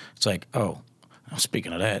 this, it's like, oh,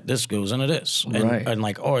 speaking of that, this goes into this. And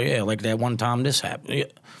like, oh yeah, like that one time this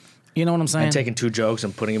happened. You know what I'm saying? And taking 2 jokes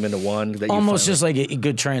and putting them into one. Almost just like a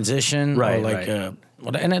good transition. Right, or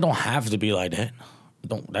like, and it don't have to be like that.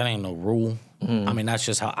 that ain't no rule. I mean, that's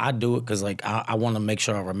just how I do it because, like, I want to make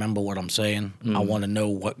sure I remember what I'm saying. I want to know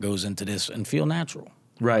what goes into this and feel natural.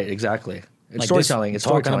 Right, exactly. It's Like storytelling. It's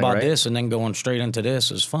talking storytelling, about right? this and then going straight into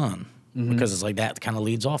this is fun because it's like that kind of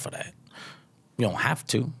leads off of that. You don't have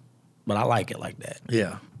to, but I like it like that.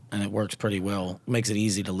 Yeah. And it works pretty well. Makes it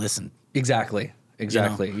easy to listen. Exactly.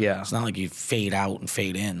 Exactly. You know? Yeah. It's not like you fade out and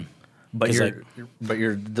fade in. But you're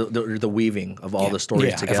the weaving of all the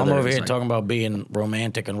stories together. If I'm over here talking about being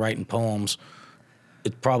romantic and writing poems,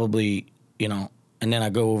 it's probably, you know, and then I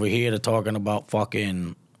go over here to talking about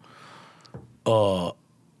fucking damn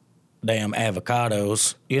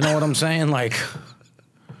avocados. You know what I'm saying? Like,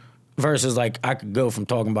 versus like I could go from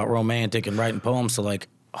talking about romantic and writing poems to like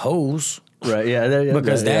hoes. Right, yeah.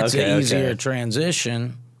 Because that's okay, an easier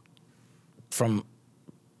transition from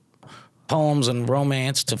poems and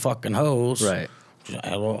romance to fucking hoes. Right.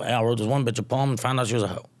 I wrote this one bitch a poem and found out she was a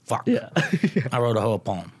hoe. Fuck. Yeah. I wrote a hoe a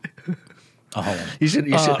poem. A hoe. You should.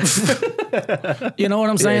 You know what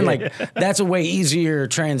I'm saying? Yeah. Like, that's a way easier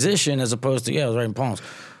transition as opposed to, I was writing poems.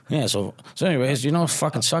 Yeah, so anyways, you know what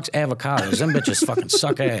fucking sucks? Avocados. Them bitches fucking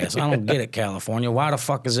suck ass. I don't get it, California. Why the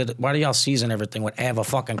fuck is it? Why do y'all season everything with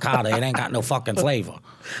fucking cotta? It ain't got no fucking flavor.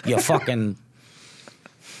 You fucking.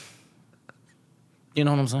 You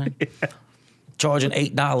know what I'm saying? Yeah. Charging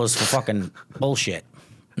 $8 for fucking bullshit.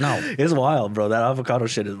 No. It's wild, bro. That avocado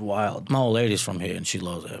shit is wild. My old lady's from here and she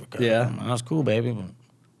loves avocado. Yeah. That's cool, baby. But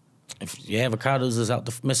if your avocados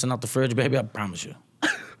is missing out the fridge, baby, I promise you.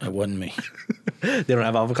 It wasn't me. They don't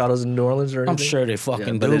have avocados in New Orleans or anything? I'm sure they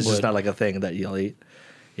fucking but do. It's just not like a thing that you'll eat.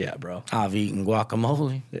 Yeah, bro. I've eaten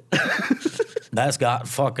guacamole. That's got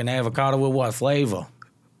fucking avocado with what flavor?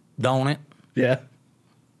 Don't it? Yeah.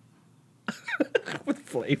 With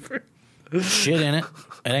flavor. Shit in it.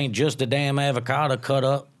 It ain't just a damn avocado cut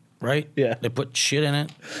up, right? Yeah. They put shit in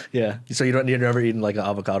it. Yeah. So you've never eaten like an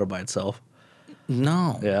avocado by itself?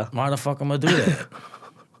 No. Yeah. Why the fuck am I do that?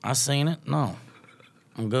 I seen it. No.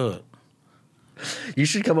 I'm good. You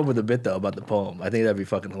should come up with a bit though about the poem. I think that'd be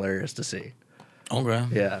fucking hilarious to see. Okay.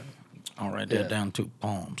 Yeah. I'll write that down too.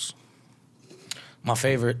 Poems. My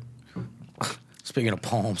favorite. Speaking of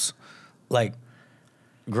poems, like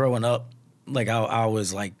growing up, like I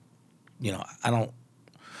was like, you know,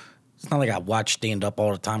 it's not like I watched stand up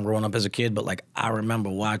all the time growing up as a kid, but like I remember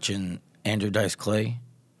watching Andrew Dice Clay.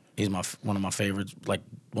 He's one of my favorites, like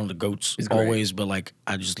one of the GOATs always, but like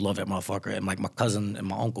I just love that motherfucker. And like my cousin and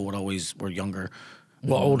my uncle were younger,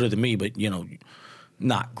 older than me, but you know,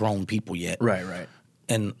 not grown people yet. Right.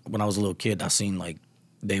 And when I was a little kid, I seen like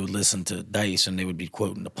they would listen to Dice and they would be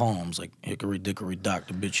quoting the poems like "Hickory dickory dock,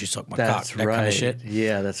 the bitch you suck my cock," that kind of shit.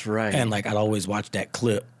 Yeah, that's right. And like I'd always watch them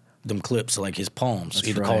clips of like his poems. That's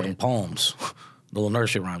He'd right. call them poems, the little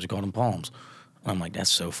nursery rhymes. He called them poems. And I'm like,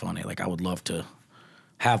 that's so funny. Like I would love to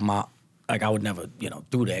have I would never, you know,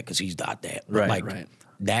 do that because he's not that. But Right.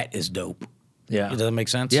 That is dope. Yeah. Does that make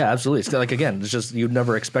sense? Yeah, absolutely. It's like, again, it's just you'd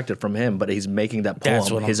never expect it from him, but he's making that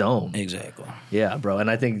poem his own. Exactly. Yeah, bro. And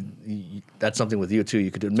I think that's something with you too.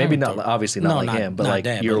 You could do maybe not, obviously not like him, but like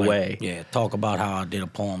that, your but way. Yeah, talk about how I did a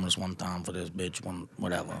poem this one time for this bitch,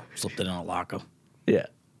 whatever, slipped it in a locker. Yeah.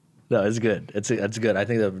 No, it's good. It's good. I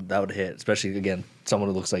think that would hit, especially again, someone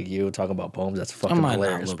who looks like you talking about poems. That's fucking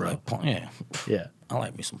hilarious, bro. Yeah. I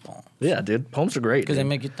like me some poems. Yeah, dude. Poems are great because they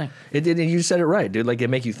make you think. And you said it right, dude. Like they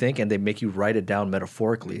make you think and they make you write it down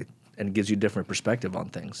metaphorically and gives you different perspective on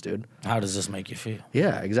things, dude. How does this make you feel?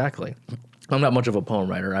 Yeah, exactly. I'm not much of a poem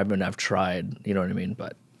writer. I've tried, you know what I mean,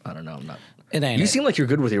 but I don't know. I'm not. It ain't. You seem like you're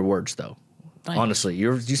good with your words, though. Thanks. Honestly,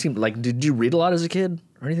 you seem like. Did you read a lot as a kid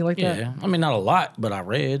or anything like that? Yeah, I mean not a lot, but I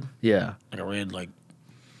read. Yeah, like I read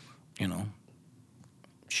you know,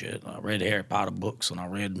 shit. I read Harry Potter books and I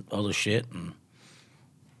read other shit and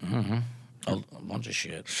a bunch of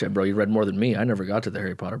shit. Shit, bro, you read more than me. I never got to the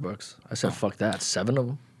Harry Potter books. I said, fuck that. 7 of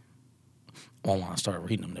them. Well, when I started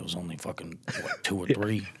reading them, there was only fucking 2 or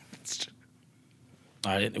 3.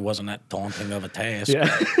 It wasn't that daunting of a task.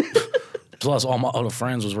 Yeah. Plus, all my other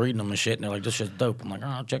friends was reading them and shit, and they're like, "This shit's dope." I'm like,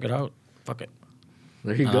 "Oh, check it out. Fuck it."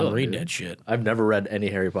 There you go. I'll read that shit. I've never read any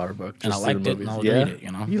Harry Potter book. And I liked it, and I would read it,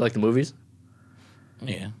 you know? You like the movies?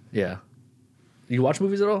 Yeah. Yeah. You watch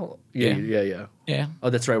movies at all? Yeah. Yeah. Oh,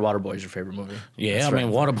 that's right. Waterboy's your favorite movie. Yeah, that's I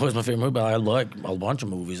mean, Waterboy's my favorite movie, but I like a bunch of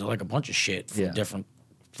movies. I like a bunch of shit from Yeah. different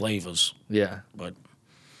flavors. Yeah. But,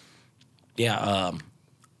 yeah,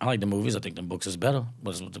 I like the movies. I think the books is better.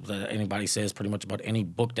 But anybody says pretty much about any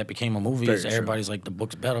book that became a movie, Very true. everybody's like, the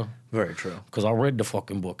book's better. Very true. Because I read the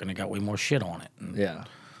fucking book, and it got way more shit on it. And, Yeah.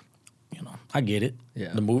 you know, I get it.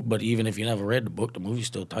 Yeah. But even if you never read the book, the movie's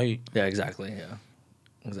still tight. Yeah, exactly. Yeah.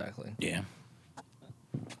 Exactly. Yeah.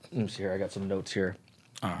 Let me see here. I got some notes here.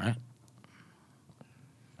 All right.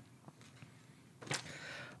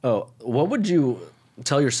 Oh, what would you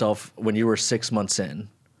tell yourself when you were 6 months in,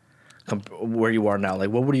 where you are now? Like,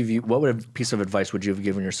 what would a piece of advice would you have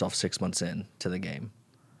given yourself 6 months in to the game?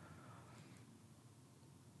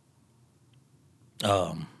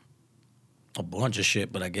 A bunch of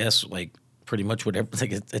shit, but I guess like pretty much whatever.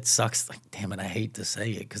 Like it sucks. Like, damn it, I hate to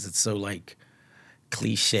say it because it's so like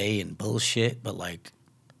cliche and bullshit. But like,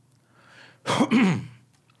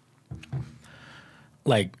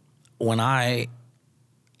 like when I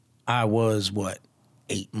was what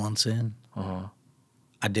 8 months in,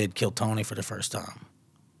 I did Kill Tony for the first time,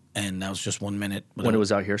 and that was just 1 minute. When it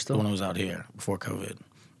was out here still? When it was out here before COVID,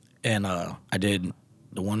 and I did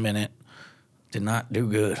the 1 minute. Did not do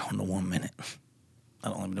good on the 1 minute.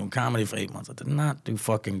 I'd only been doing comedy for 8 months. I did not do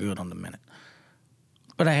fucking good on the minute.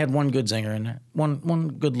 But I had one good zinger in there, one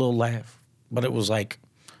good little laugh. But it was like,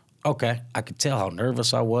 okay, I could tell how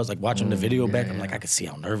nervous I was. Like watching the video back, I'm like, I could see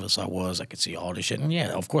how nervous I was. I could see all this shit. And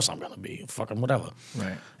yeah, of course I'm gonna be fucking whatever.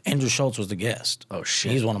 Right. Andrew Schultz was the guest. Oh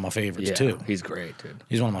shit. He's one of my favorites too. He's great, dude.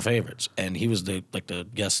 He's one of my favorites. And he was the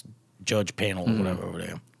guest judge panel or whatever over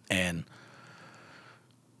there. And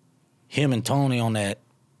him and Tony on that,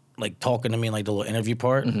 like talking to me like the little interview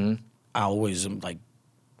part, I always am like,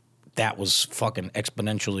 that was fucking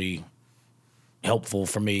exponentially helpful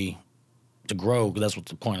for me to grow, because that's what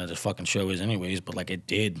the point of this fucking show is anyways, but like it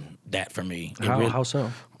did that for me. How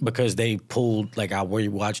so? Because they pulled, like I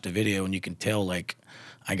watched the video and you can tell like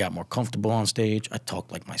I got more comfortable on stage. I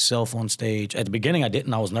talked like myself on stage. At the beginning I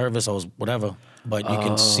didn't, I was nervous, I was whatever, but you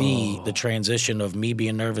can see the transition of me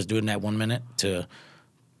being nervous doing that 1 minute to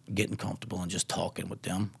getting comfortable and just talking with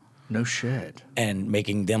them. No shit. And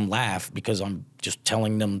making them laugh because I'm just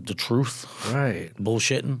telling them the truth. Right.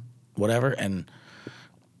 Bullshitting, whatever. And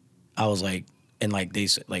I was like, and like they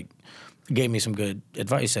said, like gave me some good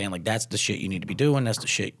advice saying like, that's the shit you need to be doing. That's the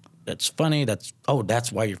shit that's funny. That's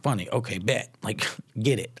why you're funny. Okay, bet. Like,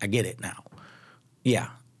 get it. I get it now. Yeah.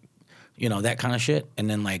 You know, that kind of shit. And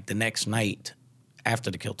then like the next night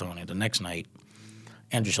after the Kill Tony, the next night,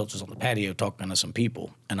 Andrew Schultz was on the patio talking to some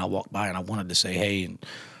people, and I walked by and I wanted to say hey,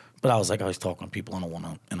 but I was like, I was talking to people, I don't want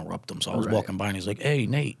to interrupt them. So I was walking by and he's like, hey,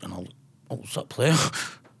 Nate. And I was like, oh, what's up, player?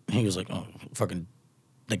 And he was like, oh, fucking,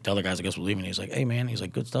 like the other guys I guess were leaving. He's like, hey, man. He's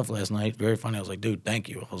like, good stuff last night. Very funny. I was like, dude, thank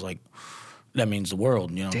you. I was like, that means the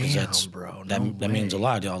world, you know. Damn, bro. That means a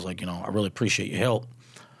lot. I was like, you know, I really appreciate your help.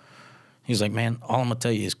 He's like, man, all I'm going to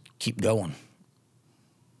tell you is keep going.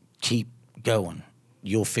 Keep going.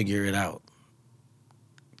 You'll figure it out.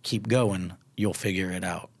 Keep going, you'll figure it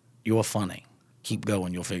out. You're funny. Keep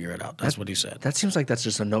going, you'll figure it out. That's what he said. That seems like that's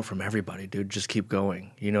just a note from everybody, dude. Just keep going.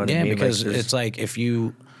 You know what I mean? Yeah, because like it's like if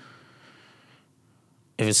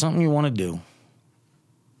it's something you want to do,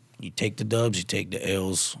 you take the dubs, you take the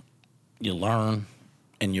L's, you learn,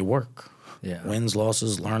 and you work. Yeah. Wins,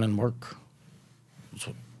 losses, learn, and work.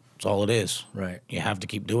 That's all it is. Right. You have to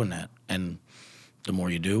keep doing that. And the more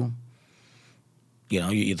you do, you know,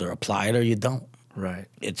 you either apply it or you don't. Right.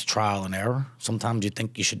 It's trial and error. Sometimes you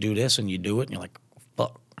think you should do this and you do it and you're like,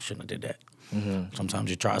 fuck, I shouldn't have did that. Mm-hmm. Sometimes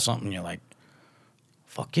you try something and you're like,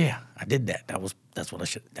 fuck yeah, I did that. That's what I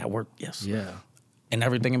should, that worked, yes. Yeah. And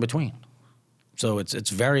everything in between. So it's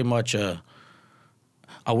very much I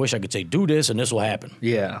wish I could say, do this and this will happen.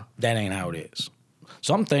 Yeah. That ain't how it is.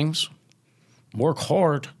 Some things, work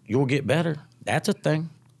hard, you'll get better. That's a thing.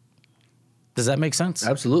 Does that make sense?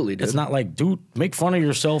 Absolutely, dude. It's not like, dude, make fun of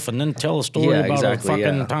yourself and then tell a story about a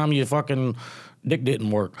fucking time you fucking dick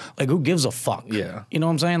didn't work. Like, who gives a fuck? Yeah. You know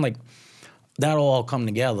what I'm saying? Like, that'll all come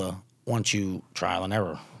together once you trial and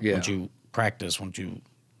error. Yeah. Once you practice, once you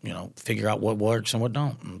figure out what works and what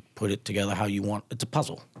don't, and put it together how you want. It's a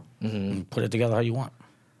puzzle. Mm-hmm. And put it together how you want.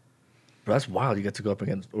 Bro, that's wild. You get to go up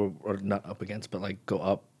against, or not up against, but like go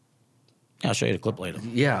up. Yeah, I'll show you the clip later.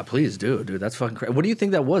 Yeah, please do, dude. That's fucking crazy. What do you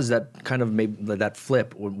think that was? That kind of made that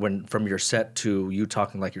flip when from your set to you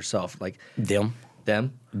talking like yourself, like them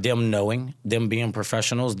knowing, them being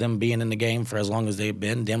professionals, them being in the game for as long as they've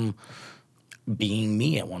been, them being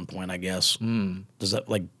me at one point, I guess. Does that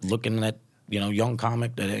like looking at young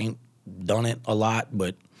comic that ain't done it a lot,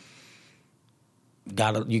 but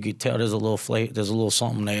you could tell there's a little flavor, there's a little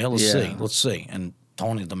something there. Let's see. And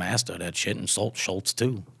Tony's the master of that shit, and Schultz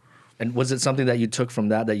too. And was it something that you took from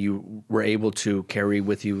that you were able to carry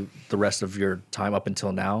with you the rest of your time up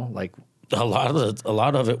until now? Like a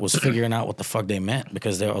lot of it was figuring out what the fuck they meant,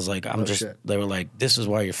 because they was like, they were like, this is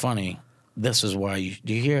why you're funny. This is why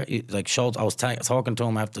do you hear like Schultz? I was talking to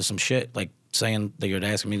him after some shit, like saying they were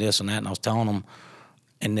asking me this and that, and I was telling him,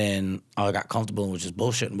 and then I got comfortable and was just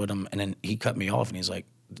bullshitting with him, and then he cut me off and he's like,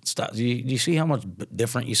 stop. Do you see how much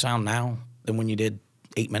different you sound now than when you did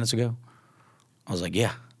 8 minutes ago? I was like,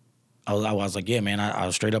 yeah. I was like, yeah, man. I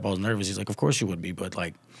was straight up. I was nervous. He's like, of course you would be, but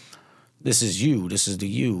like, this is you. This is the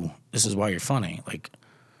you. This is why you're funny. Like,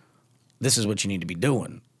 this is what you need to be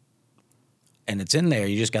doing. And it's in there.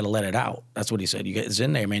 You just got to let it out. That's what he said. It's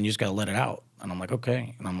in there, man. You just got to let it out. And I'm like,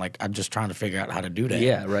 okay. And I'm like, I'm just trying to figure out how to do that.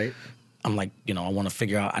 Yeah, right. I'm like, I want to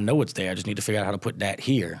figure out. I know it's there. I just need to figure out how to put that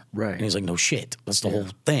here. Right. And he's like, no shit. That's the whole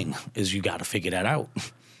thing. Is you got to figure that out.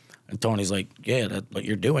 And Tony's like, yeah, but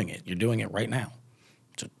you're doing it. You're doing it right now.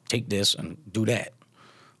 So take this and do that.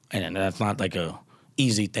 And that's not like a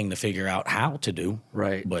easy thing to figure out how to do.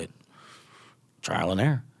 Right. But trial and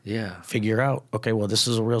error. Yeah. Figure out, okay, well, this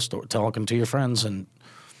is a real story. Talking to your friends and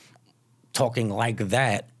talking like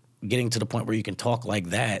that, getting to the point where you can talk like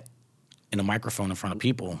that in a microphone in front of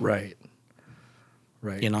people. Right.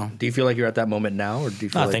 Right. You know? Do you feel like you're at that moment now, or do you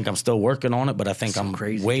feel I like... think I'm still working on it, but I think I'm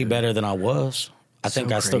crazy, way dude. better than I was. I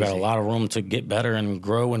think I still got a crazy. lot of room to get better and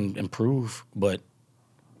grow and improve, but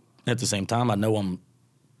at the same time, I know I'm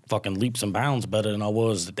fucking leaps and bounds better than I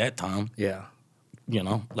was at that time. Yeah.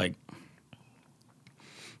 Like,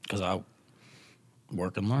 because I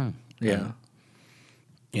work and learn. Yeah.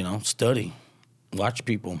 And, study, watch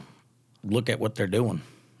people, look at what they're doing.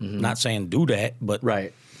 Not saying do that, but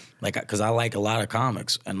Right. like, because I like a lot of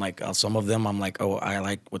comics, and like some of them, I'm like, oh, I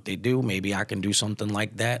like what they do. Maybe I can do something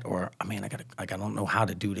like that, or I mean, I don't know how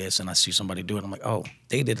to do this, and I see somebody do it. I'm like, oh,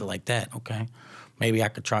 they did it like that. Okay, maybe I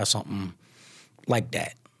could try something like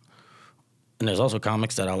that. And there's also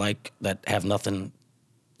comics that I like that have nothing,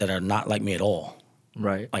 that are not like me at all.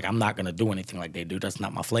 Right. Like, I'm not gonna do anything like they do. That's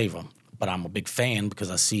not my flavor. But I'm a big fan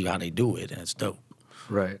because I see how they do it, and it's dope.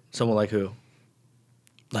 Right. Someone like who?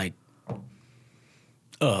 Like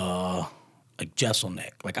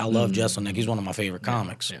Jesselneck. Like, I love Jesselneck. He's one of my favorite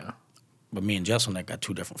comics. Yeah. But me and Jesselneck got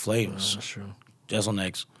two different flavors. That's true.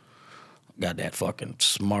 Jesselneck's got that fucking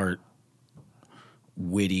smart,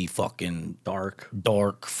 witty, fucking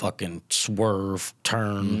Dark. fucking swerve,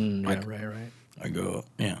 turn. Yeah, right. I go,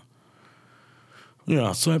 yeah. Yeah,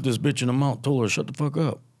 I slapped this bitch in the mouth, told her to shut the fuck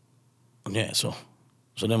up. Yeah, so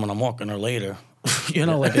then when I'm walking her later,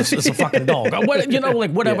 like it's a fucking dog.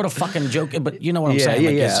 Like whatever the fucking joke, but you know what I'm saying?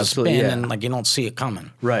 Like it's a spin and like you don't see it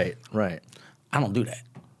coming. Right. I don't do that.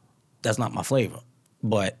 That's not my flavor.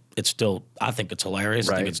 But it's still, I think it's hilarious.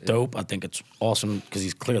 I think it's dope. I think it's awesome because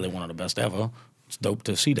he's clearly one of the best ever. It's dope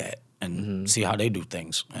to see that and see how they do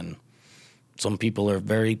things. And some people are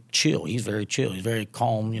very chill. He's very chill. He's very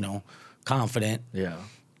calm, confident. Yeah.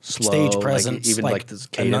 Slow, Stage presence. even like this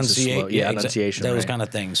cadence is slow. Yeah, enunciation. Those right. kind of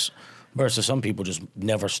things. Versus some people just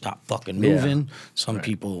never stop fucking moving. Some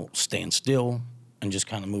people stand still and just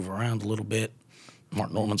kind of move around a little bit.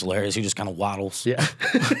 Mark Norman's hilarious. He just kind of waddles. Yeah.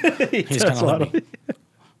 He's kind of like,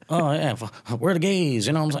 oh, yeah, where are the gays?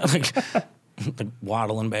 You know what I'm saying? Like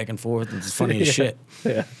waddling back and forth. It's funny as shit.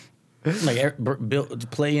 Yeah. Like,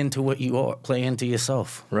 play into what you are. Play into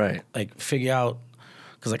yourself. Right. Like, figure out,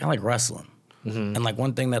 because like I like wrestling. And like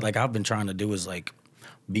one thing that like I've been trying to do is like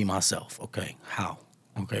be myself. Okay, how?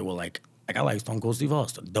 Okay, well like I like Stone Cold Steve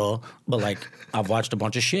Austin, duh. But like I've watched a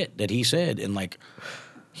bunch of shit that he said, and like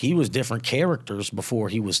he was different characters before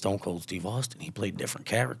he was Stone Cold Steve Austin. He played different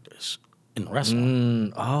characters in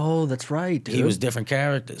wrestling. Oh, that's right, dude. He was different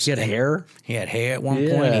characters. He had hair? He had hair at one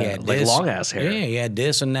point. He had like this. long ass hair. Yeah, he had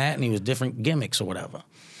this and that, and he was different gimmicks or whatever.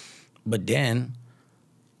 But then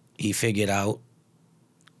he figured out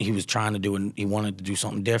he was trying to do, and he wanted to do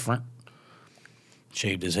something different.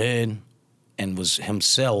 Shaved his head and was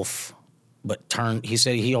himself, but turned. He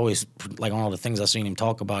said he always, like on all the things I've seen him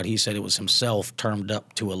talk about, he said it was himself turned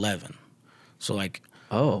up to 11. So like,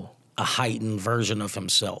 a heightened version of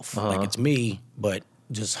himself. Like it's me, but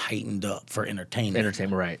just heightened up for entertainment.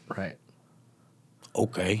 Right.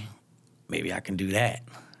 Okay, maybe I can do that.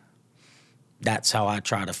 That's how I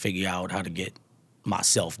try to figure out how to get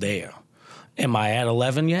myself there. Am I at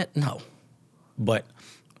 11 yet? No. But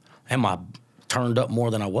am I turned up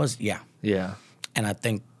more than I was? Yeah. Yeah. And I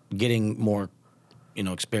think getting more,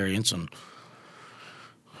 experience and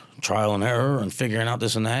trial and error and figuring out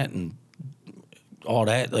this and that and all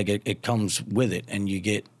that, like it comes with it, and you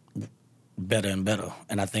get better and better.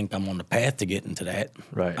 And I think I'm on the path to getting to that.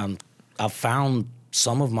 Right. I've found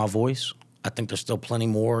some of my voice. I think there's still plenty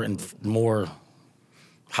more and more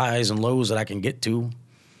highs and lows that I can get to,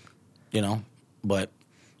 but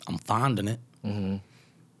I'm finding it. Mm-hmm.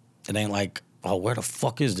 It ain't like, oh, where the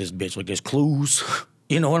fuck is this bitch? Like, there's clues.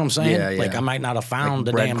 You know what I'm saying? Yeah. Like, I might not have found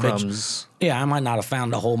like the damn breadcrumbs. bitch. Yeah, I might not have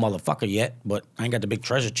found the whole motherfucker yet, but I ain't got the big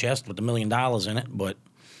treasure chest with $1 million in it, but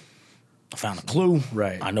I found a clue.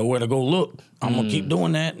 Right. I know where to go look. I'm going to keep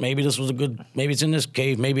doing that. Maybe this was a good, maybe it's in this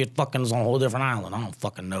cave. Maybe it fucking is on a whole different island. I don't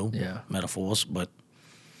fucking know. Yeah. Metaphors, but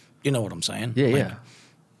you know what I'm saying. Yeah, Like, yeah.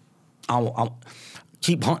 I'll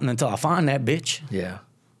keep hunting until I find that bitch. Yeah.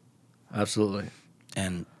 Absolutely.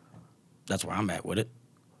 And that's where I'm at with it.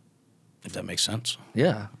 If that makes sense.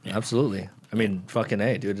 Yeah, absolutely. I mean, fucking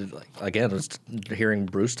A, dude. Like, again, just hearing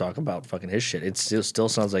Bruce talk about fucking his shit, it still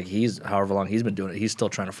sounds like however long he's been doing it, he's still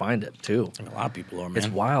trying to find it too. A lot of people are, man. It's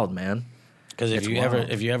wild, man. Because if you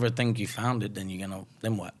ever think you found it, then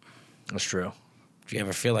then what? That's true. If you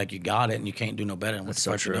ever feel like you got it and you can't do no better, what That's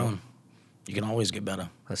the fuck so you true. doing? You can always get better.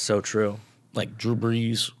 That's so true. Like Drew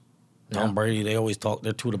Brees, Tom Brady, they always talk.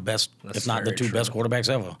 They're two of the best, if not the two best quarterbacks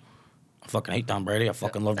ever. I fucking hate Tom Brady. I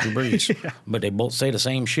fucking love Drew Brees. But they both say the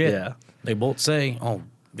same shit. Yeah. They both say,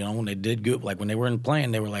 when they did good, like when they were in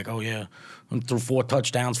playing, they were like, oh, yeah, I threw 4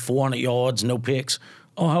 touchdowns, 400 yards, no picks.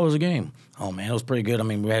 Oh, how was the game? Oh, man, it was pretty good. I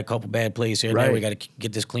mean, we had a couple bad plays here. Right. There. We got to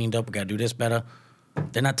get this cleaned up. We got to do this better.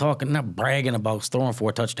 They're not bragging about throwing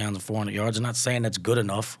 4 touchdowns and 400 yards. They're not saying that's good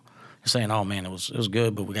enough. They're saying, oh, man, it was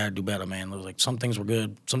good, but we got to do better, man. It was like some things were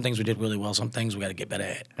good. Some things we did really well. Some things we got to get better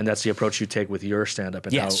at. And that's the approach you take with your stand-up.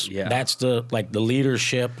 And Yes, how, yeah. that's the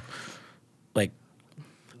leadership. Like,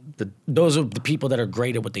 those are the people that are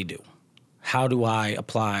great at what they do. How do I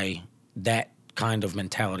apply that kind of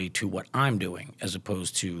mentality to what I'm doing as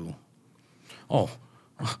opposed to, I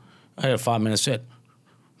had a 5-minute set.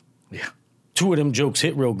 Yeah. 2 of them jokes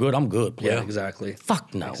hit real good. I'm good, player. Yeah, exactly.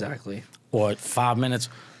 Fuck no. Exactly. Or 5 minutes.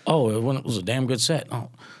 Oh, it was a damn good set. Oh,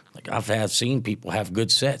 like I've seen people have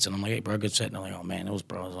good sets, and I'm like, hey, bro, good set. And they're like, oh, man, it was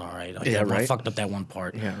all right. Like, Yeah, I right. fucked up that one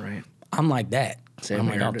part. Yeah, right. I'm like that. Same I'm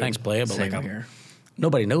here, like, oh, dude. thanks, player. But Same like, here.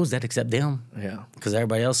 nobody knows that except them. Yeah. Because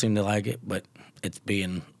everybody else seemed to like it, but it's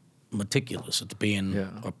being meticulous. It's being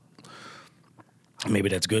maybe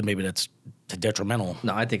that's good, maybe that's detrimental.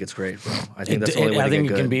 No, I think it's great, bro. I think that's the only way I to think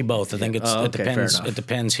get it good. can be both. I think it fair depends. enough. It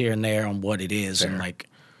depends here and there on what it is, Fair. and like,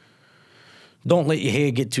 don't let your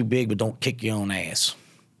head get too big, but don't kick your own ass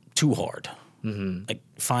too hard. Mm-hmm. Like,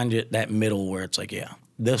 find that middle where it's like, yeah,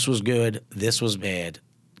 this was good, this was bad.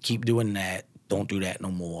 Keep doing that. Don't do that no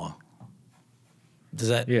more. Does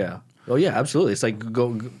that? Yeah. Oh, yeah, absolutely. It's like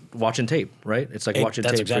watching tape, right? It's like watching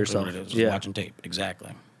that's tape exactly for yourself. what it is. Yeah. Watching tape,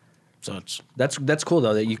 exactly. So it's That's cool,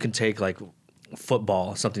 though, that you can take, like,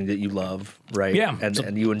 football, something that you love, right? Yeah.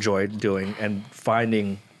 And you enjoy doing, and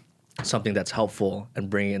finding something that's helpful and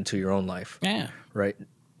bringing it into your own life. yeah. Right?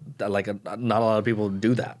 Like, not a lot of people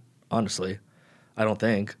do that, honestly. I don't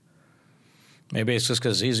think. Maybe it's just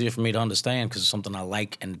because it's easier for me to understand because it's something I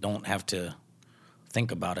like and don't have to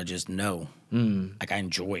think about. I just know. Like, I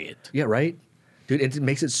enjoy it. Yeah, right? Dude, it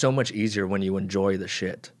makes it so much easier when you enjoy the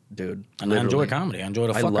shit, dude. And I enjoy comedy. I enjoy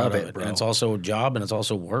the fuck love out of it, it. bro. And it's also a job, and it's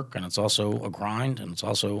also work, and it's also a grind, and it's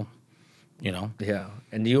also, Yeah,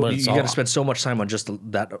 and you But it's got to all- spend so much time on just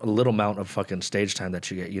that little amount of fucking stage time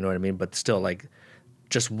that you get. You know what I mean? But still, like,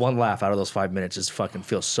 just one laugh out of those 5 minutes is fucking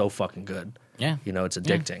feels so fucking good. yeah. You know, it's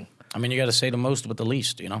addicting. I mean, you got to say the most with the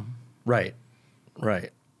least, you know? Right.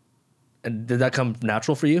 And did that come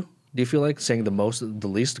natural for you? Do you feel like saying the most, the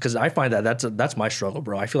least? Because I find that's my struggle,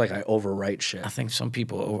 bro. I feel like I overwrite shit. I think it's not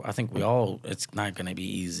going to be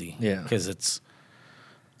easy. Yeah. Because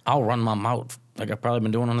I'll run my mouth like I've probably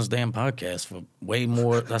been doing on this damn podcast for way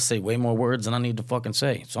more words than I need to fucking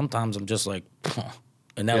say. Sometimes I'm just like,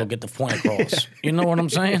 and that'll get the point across. You know what I'm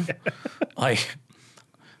saying? Like,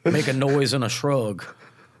 make a noise and a shrug.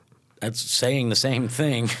 That's saying the same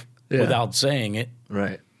thing without saying it.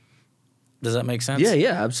 Right. Does that make sense?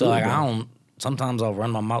 Yeah, absolutely. So, like, bro. sometimes I'll run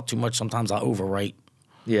my mouth too much. Sometimes I'll overwrite.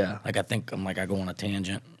 Yeah. Like, I go on a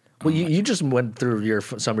tangent. Well, you just went through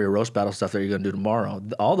some of your roast battle stuff that you're going to do tomorrow.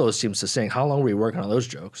 All those seems to sing. How long were you working on those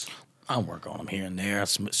jokes? I'll work on them here and there.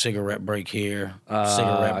 Cigarette break here, I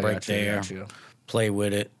cigarette break got you, I there. got you. Play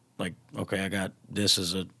with it. Like, okay, I got this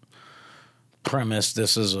is a premise.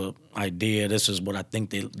 This is a idea. This is what I think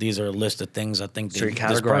these are a list of things I think So you this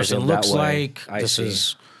categorize person them that looks way. like. I This see.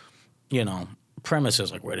 is,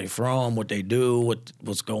 premises like where they from, what they do,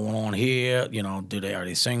 what's going on here. You know, are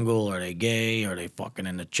they single? Are they gay? Are they fucking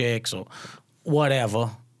into chicks or whatever?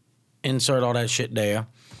 Insert all that shit there.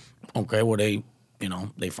 Okay, well they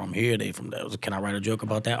from here, they from there. Can I write a joke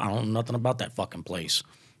about that? I don't know nothing about that fucking place.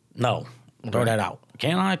 No. Throw that out.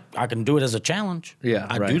 Can I? I can do it as a challenge. Yeah,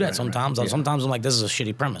 I right, do that right, sometimes. right. Yeah. Sometimes I'm like, this is a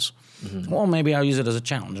shitty premise. Well, maybe I'll use it as a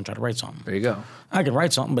challenge and try to write something. There you go. I could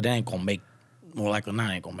write something, but it ain't gonna make. More likely than not,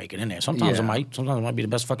 I ain't gonna make it in there. Sometimes Yeah. it might. Sometimes it might be the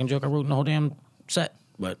best fucking joke I wrote in the whole damn set.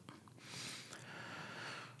 But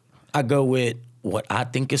I go with what I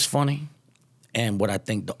think is funny and what I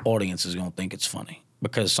think the audience is gonna think it's funny.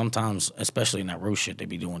 because sometimes, especially in that roast shit, they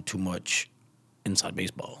be doing too much inside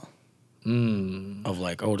baseball. Of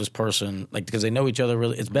like, oh, this person, like, because they know each other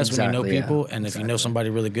really. It's best when you know people, and if you know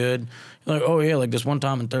somebody really good, you're like, oh yeah, like this one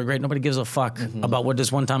time in third grade, nobody gives a fuck about what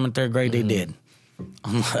this one time in third grade they did,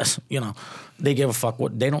 unless they give a fuck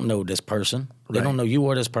what they don't know this person, they don't know you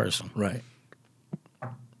or this person. Right.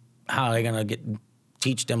 How are they gonna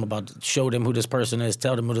teach them show them who this person is,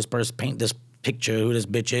 tell them who this person, paint this picture who this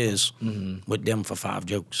bitch is with them for 5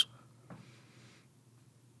 jokes?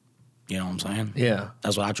 You know what I'm saying? Yeah.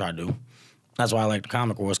 That's what I try to do. That's why I like the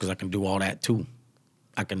Comic Wars, because I can do all that too.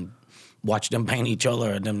 I can watch them paint each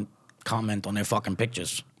other and then comment on their fucking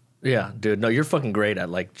pictures. Yeah, dude. No, you're fucking great at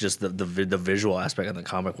like just the visual aspect of the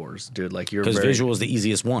Comic Wars, dude. Like you're because visual is the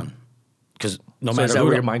easiest one. Because no matter is that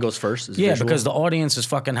where your mind goes first? Is yeah, visual? because the audience is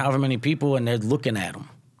fucking however many people, and they're looking at them.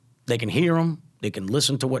 They can hear them. They can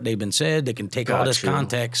listen to what they've been said. They can take all this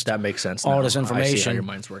context. That makes sense. All now. this information. I see how your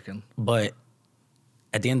mind's working. But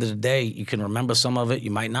at the end of the day, you can remember some of it.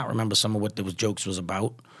 You might not remember some of what the jokes was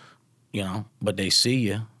about, but they see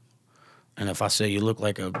you. And if I say you look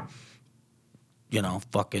like a,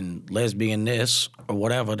 fucking lesbian this or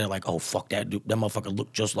whatever, they're like, oh, fuck that dude. That motherfucker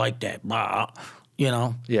look just like that. Blah.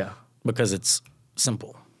 Yeah. Because it's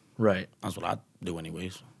simple. Right. That's what I do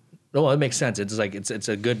anyways. Well, it makes sense. It's like it's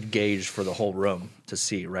a good gauge for the whole room to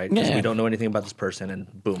see, right? Because we don't know anything about this person,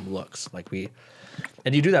 and boom, looks like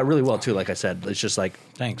and you do that really well too. Like I said, it's just like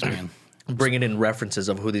thanks, man. Bringing in references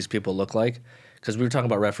of who these people look like, because we were talking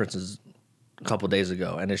about references a couple of days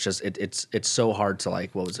ago, and it's just it's so hard to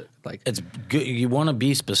like, what was it like? It's good. You want to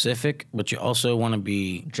be specific, but you also want to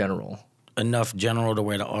be general to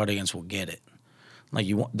where the audience will get it. Like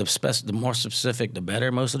you want the more specific, the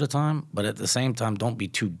better most of the time. But at the same time, don't be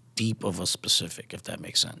too deep of a specific, if that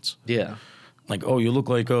makes sense. Yeah. Like, oh, you look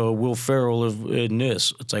like Will Ferrell in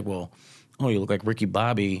this. It's like, well, oh, you look like Ricky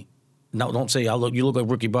Bobby. No, don't say you look like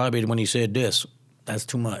Ricky Bobby when he said this. That's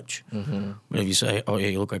too much. Mm-hmm. But if you say, oh yeah,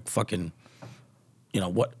 you look like fucking,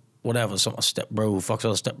 whatever, some step bro who fucks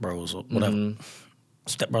other step bros or whatever,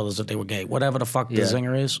 step brothers if they were gay, whatever the fuck the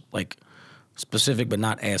zinger is, like. Specific, but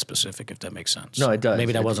not as specific, if that makes sense. No, it does.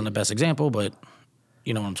 Maybe that wasn't the best example, but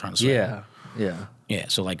you know what I'm trying to say. Yeah.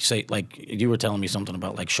 So, like you were telling me something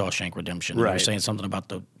about like Shawshank Redemption. Right. You were saying something about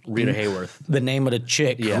the Rita Hayworth. The name of the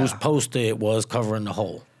chick whose poster it was covering the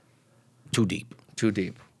hole. Too deep.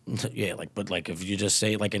 Yeah, but if you just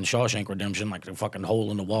say like in Shawshank Redemption, like the fucking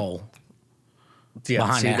hole in the wall. Yeah.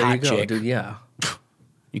 Behind that there hot you go, chick. dude. Yeah.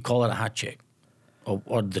 You call it a hot chick,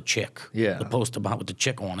 or the chick. Yeah. The poster behind with the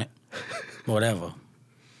chick on it. Whatever.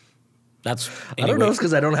 That's. Anyway. I don't know if it's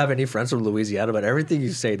because I don't have any friends from Louisiana, but everything you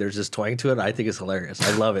say, there's just twang to it. I think it's hilarious.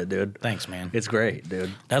 I love it, dude. Thanks, man. It's great,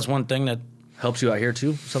 dude. That's one thing that helps you out here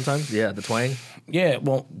too. Sometimes, yeah, the twang. Yeah,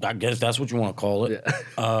 well, I guess that's what you want to call it.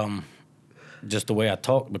 Yeah. Just the way I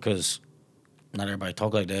talk, because not everybody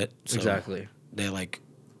talk like that. So exactly. They're like,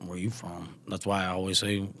 "Where you from?" That's why I always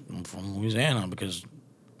say I'm from Louisiana, because.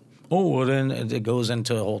 Oh, well, then it goes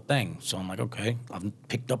into a whole thing. So I'm like, okay, I've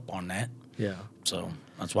picked up on that. Yeah. So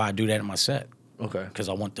that's why I do that in my set. Okay. Because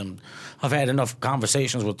I want them. I've had enough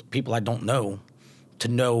conversations with people I don't know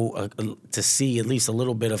to see at least a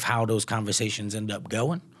little bit of how those conversations end up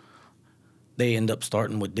going. They end up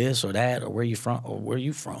starting with this or that, or where you from, or where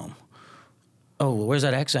you from. Oh, well, where's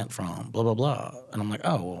that accent from? Blah, blah, blah. And I'm like,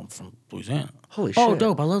 oh, well, I'm from Louisiana. Holy shit. Oh,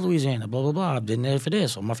 dope. I love Louisiana. Blah, blah, blah. I've been there for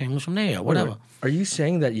this. Or my family's from there. Whatever. Are you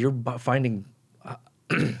saying that you're finding...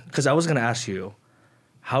 Because I was going to ask you,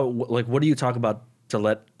 what do you talk about to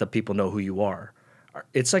let the people know who you are?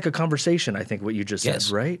 It's like a conversation, I think, what you just said,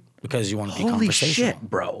 right? Because you want to be Holy conversational. Shit,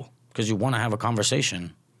 bro. Because you want to have a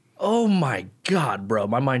conversation. Oh, my God, bro.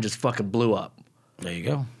 My mind just fucking blew up. There you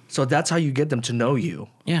go. So that's how you get them to know you.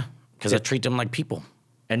 Yeah. Because I treat them like people.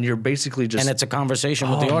 And you're basically just... And it's a conversation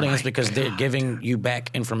with the audience because they're giving you back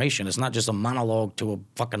information. It's not just a monologue to a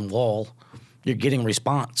fucking wall. You're getting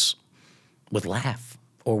response with laugh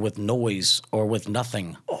or with noise or with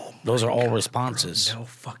nothing. Oh, those are all responses. Bro, no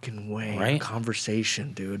fucking way. Right?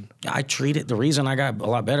 Conversation, dude. I treat it... The reason I got a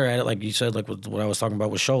lot better at it, like you said, like with what I was talking about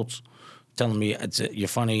with Schultz, telling me, you're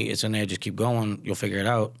funny, it's in there, just keep going, you'll figure it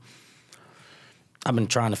out. I've been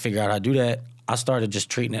trying to figure out how to do that. I started just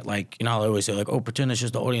treating it like, I always say, like, oh, pretend it's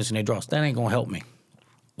just the audience and they draw. That ain't going to help me.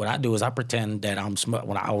 What I do is I pretend that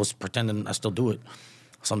when I was pretending, I still do it.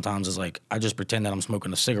 Sometimes it's like, I just pretend that I'm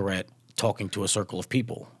smoking a cigarette, talking to a circle of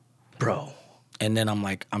people. Bro. And then I'm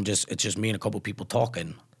like, it's just me and a couple people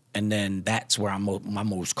talking. And then that's where I'm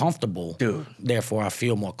most comfortable. Dude. Therefore, I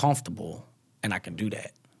feel more comfortable and I can do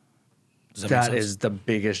that. That is the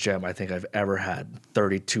biggest gem I think I've ever had.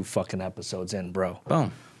 32 fucking episodes in, bro.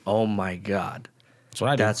 Boom. Oh my God. That's what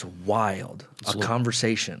I do. That's wild. A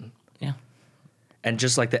conversation. Yeah. And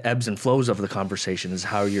just like the ebbs and flows of the conversation is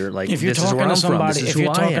how you're like, If you're this is where talking I'm to from. somebody, This is if who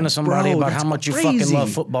you're I talking am. to somebody Bro, about that's how much you crazy. fucking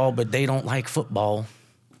love football, but they don't like football,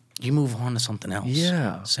 you move on to something else.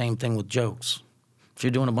 Yeah. Same thing with jokes. If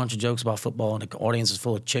you're doing a bunch of jokes about football and the audience is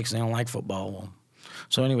full of chicks and they don't like football, well,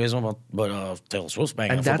 so anyways, Taylor Swift's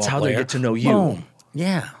banging And a that's football how player. they get to know you. Boom.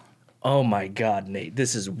 Yeah. Oh my God, Nate.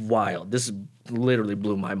 This is wild. This literally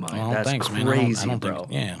blew my mind. Well, That's thanks, crazy, man. I don't bro.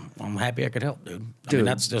 think, yeah, I'm happy I could help, dude. I mean,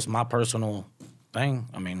 that's just my personal thing.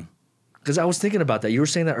 I mean, because I was thinking about that. You were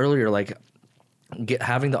saying that earlier, like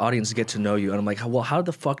having the audience get to know you. And I'm like, well, how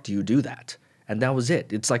the fuck do you do that? And that was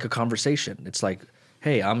it. It's like a conversation. It's like,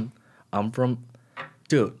 hey, I'm from,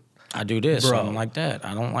 dude. I do this. Bro. I don't like that.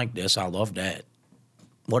 I don't like this. I love that.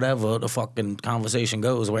 Whatever the fucking conversation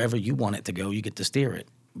goes, wherever you want it to go, you get to steer it.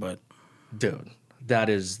 But, dude, that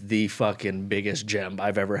is the fucking biggest gem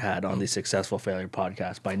I've ever had on the Successful Failure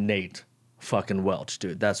podcast by Nate fucking Welch,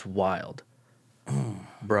 dude. That's wild.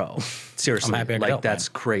 Bro, seriously, I'm happy I could like help, that's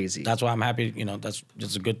man. crazy. That's why I'm happy. You know, that's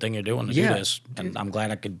a good thing you're doing to do this, and I'm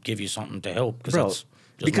glad I could give you something to help Bro, that's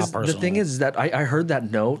just because my personal. the thing is that I heard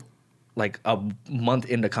that note like a month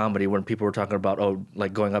into comedy when people were talking about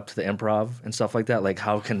like going up to the improv and stuff like that. Like,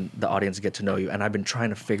 how can the audience get to know you? And I've been trying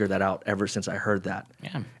to figure that out ever since I heard that.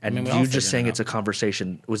 Yeah, and we all you just figured saying it it's a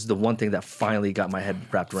conversation was the one thing that finally got my head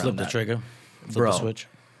wrapped around. Flip the that. trigger, flip Bro, the switch.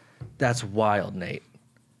 That's wild, Nate.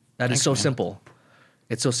 That Thanks, is so man. simple.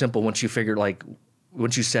 It's so simple once you figured, like,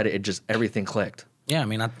 once you said it, it just, everything clicked. Yeah, I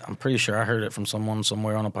mean, I'm pretty sure I heard it from someone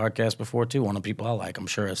somewhere on a podcast before too. One of the people I like, I'm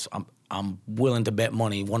sure I'm willing to bet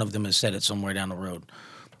money one of them has said it somewhere down the road,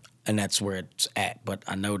 and that's where it's at. But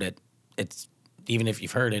I know that it's even if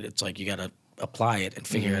you've heard it, it's like you got to apply it and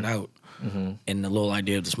figure it out. Mm-hmm. And the little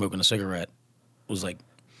idea of the smoking a cigarette was like,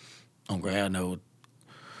 okay, I know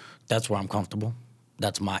that's where I'm comfortable.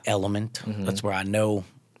 That's my element. Mm-hmm. That's where I know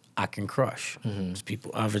I can crush. Mm-hmm.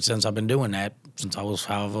 People, ever since I've been doing that, since I was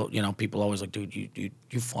however, people always like, dude,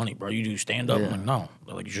 you funny, bro. You do stand up. Yeah. I'm like, no.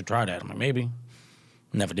 They're like, you should try that. I'm like, maybe.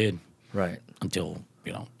 Never did. Right. Until,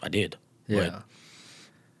 I did. Yeah.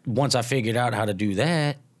 But once I figured out how to do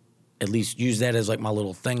that, at least use that as like my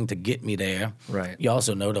little thing to get me there. Right. You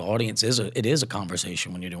also know the audience is a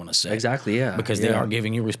conversation when you're doing a set. Exactly, yeah. Because they are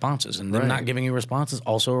giving you responses. And them not giving you responses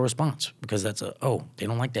also a response. Because that's they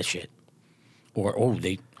don't like that shit. Or,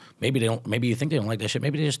 maybe you think they don't like that shit.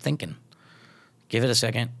 Maybe they're just thinking. Give it a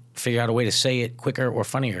second. Figure out a way to say it quicker or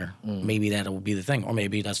funnier. Maybe that'll be the thing. Or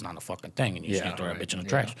maybe that's not a fucking thing and you just need to throw that bitch in the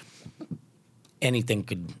trash. Anything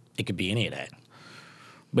could be any of that.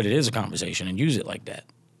 But it is a conversation and use it like that.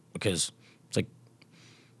 Because it's like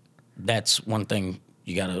that's one thing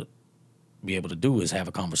you got to be able to do is have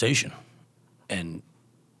a conversation. And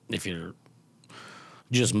if you're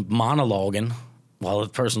just monologuing while the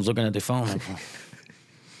person's looking at their phone. Like,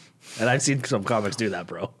 and I've seen some comics do that,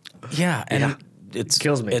 bro. Yeah, and it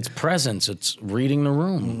kills me. It's presence. It's reading the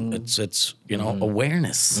room. Mm-hmm. It's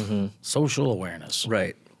awareness, social awareness.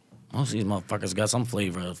 Right. Most of these motherfuckers got some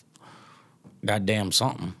flavor of goddamn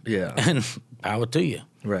something. Yeah. And power to you.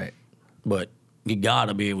 Right. But you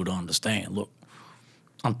gotta be able to understand. Look,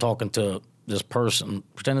 I'm talking to this person.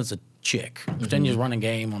 Pretend it's a chick. Pretend you're running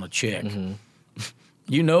game on a chick. Mm-hmm.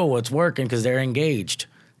 You know it's working because they're engaged.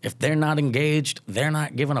 If they're not engaged, they're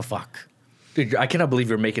not giving a fuck. Dude, I cannot believe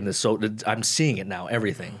you're making this so... I'm seeing it now,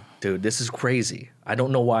 everything. Dude, this is crazy. I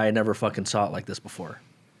don't know why I never fucking saw it like this before.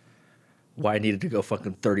 Why I needed to go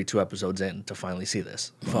fucking 32 episodes in to finally see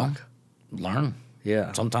this. Well, fuck. Learn.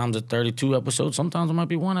 Yeah. Sometimes it's 32 episodes. Sometimes it might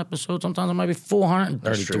be one episode. Sometimes it might be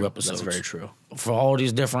 432 episodes. That's very true. For all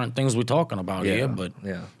these different things we're talking about here. But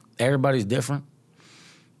everybody's different.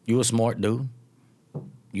 You a smart dude.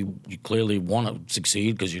 You clearly want to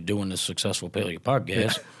succeed because you're doing this Successful Failure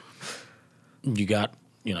podcast. You got,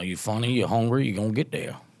 you're funny, you're hungry, you're going to get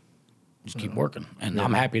there. Just keep working. And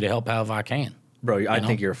I'm happy to help however I can. Bro, I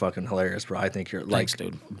think you're fucking hilarious, bro. I think you're Thanks,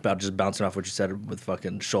 dude. About just bouncing off what you said with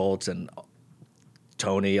fucking Schultz and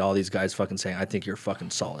Tony, all these guys fucking saying, I think you're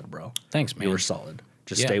fucking solid, bro. Thanks, man. You were solid.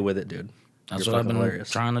 Just stay with it, dude. That's what I've been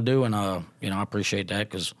trying to do, and I appreciate that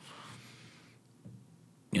because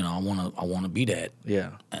I want to be that.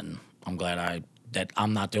 Yeah. And I'm glad that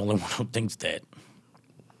I'm not the only one who thinks that.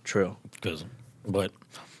 True. But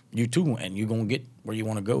you too, and you're gonna get where you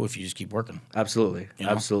want to go if you just keep working. Absolutely.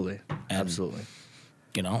 Absolutely.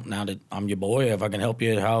 Now that I'm your boy, if I can help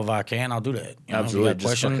you however I can, I'll do that. Absolutely. If you got a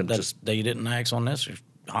question that you didn't ask on this,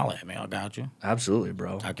 holler at me. I got you. Absolutely,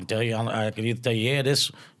 bro. I can tell you. I can either tell you, yeah,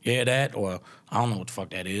 this, yeah, that, or I don't know what the fuck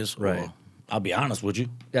that is. Right. Or I'll be honest with you.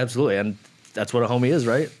 Absolutely, and that's what a homie is,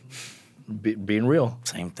 right? Being real.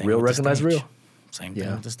 Same thing. Real, recognize real. Same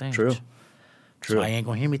thing with the stage. True. So I ain't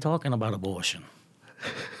gonna hear me talking about abortion.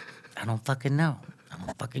 I don't fucking know. I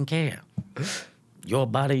don't fucking care. Your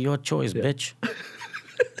body, your choice, bitch.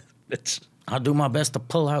 I'll do my best to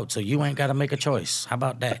pull out so you ain't got to make a choice. How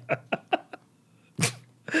about that?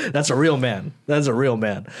 That's a real man. That's a real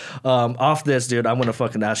man. Off this, dude, I'm going to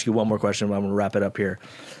fucking ask you one more question. I'm going to wrap it up here.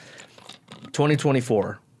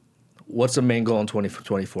 2024. What's the main goal in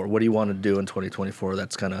 2024? What do you want to do in 2024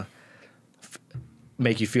 that's going to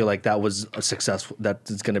make you feel like that was a successful, that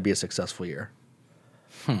it's going to be a successful year?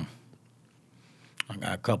 I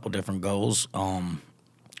got a couple different goals.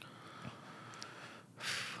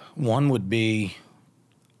 One would be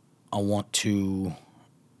I want to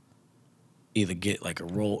either get like a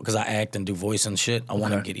role, because I act and do voice and shit. I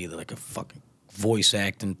want to get either like a fucking voice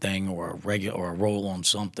acting thing or a role on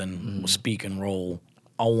something, a speaking role.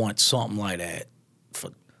 I want something like that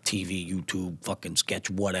for TV, YouTube, fucking sketch,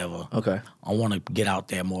 whatever. Okay. I want to get out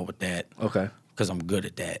there more with that. Okay. Because I'm good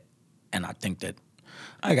at that. And I think that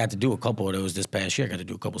I got to do a couple of those this past year. I got to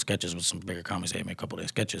do a couple of sketches with some bigger comics. They made a couple of their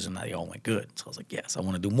sketches, and they all went good. So I was like, yes, I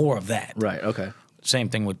want to do more of that. Right, okay. Same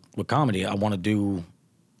thing with comedy. I want to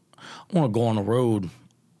go on the road,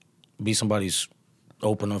 be somebody's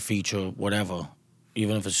opener, feature, whatever.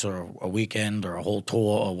 Even if it's a weekend or a whole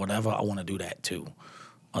tour or whatever, I want to do that too.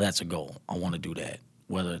 Oh, that's a goal. I want to do that.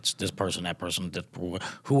 Whether it's this person, that person,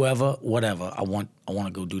 whoever, whatever. I want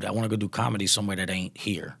to go do that. I want to go do comedy somewhere that ain't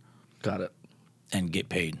here. Got it. And get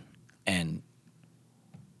paid and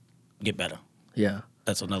get better. Yeah.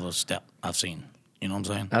 That's another step I've seen. You know what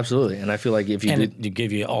I'm saying? Absolutely. And I feel like if you to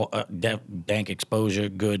give you all dank exposure,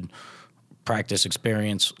 good practice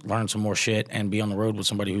experience, learn some more shit, and be on the road with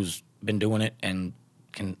somebody who's been doing it and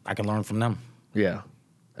I can learn from them. Yeah.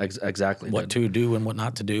 Exactly. What to do and what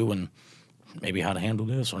not to do, and maybe how to handle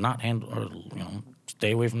this or not handle, or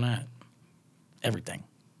stay away from that. Everything.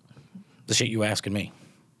 The shit you asking me.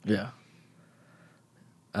 Yeah.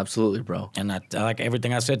 Absolutely, bro. And I like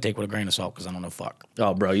everything I said, take with a grain of salt, because I don't know fuck.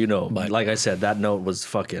 Oh, bro, but like I said, that note was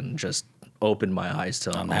fucking just opened my eyes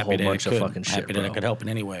to a whole bunch of fucking shit, happy bro. that I could help in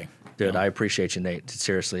any way. Dude, I appreciate you, Nate.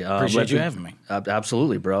 Seriously. Appreciate you having me.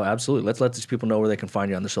 Absolutely, bro. Absolutely. Let's let these people know where they can find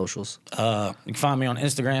you on the socials. You can find me on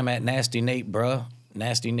Instagram at Nasty Nate, bruh.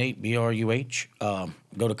 Nasty Nate, BRUH.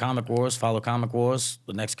 Go to Comic Wars, follow Comic Wars.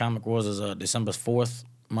 The next Comic Wars is December 4th,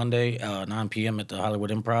 Monday, 9 p.m. at the Hollywood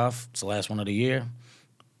Improv. It's the last one of the year.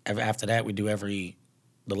 After that, we do the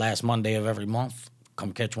last Monday of every month.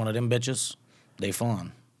 Come catch one of them bitches. They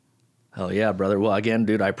fun. Hell yeah, brother. Well, again,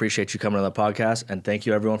 dude, I appreciate you coming on the podcast, and thank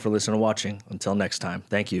you, everyone, for listening and watching. Until next time,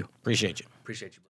 thank you. Appreciate you. Appreciate you.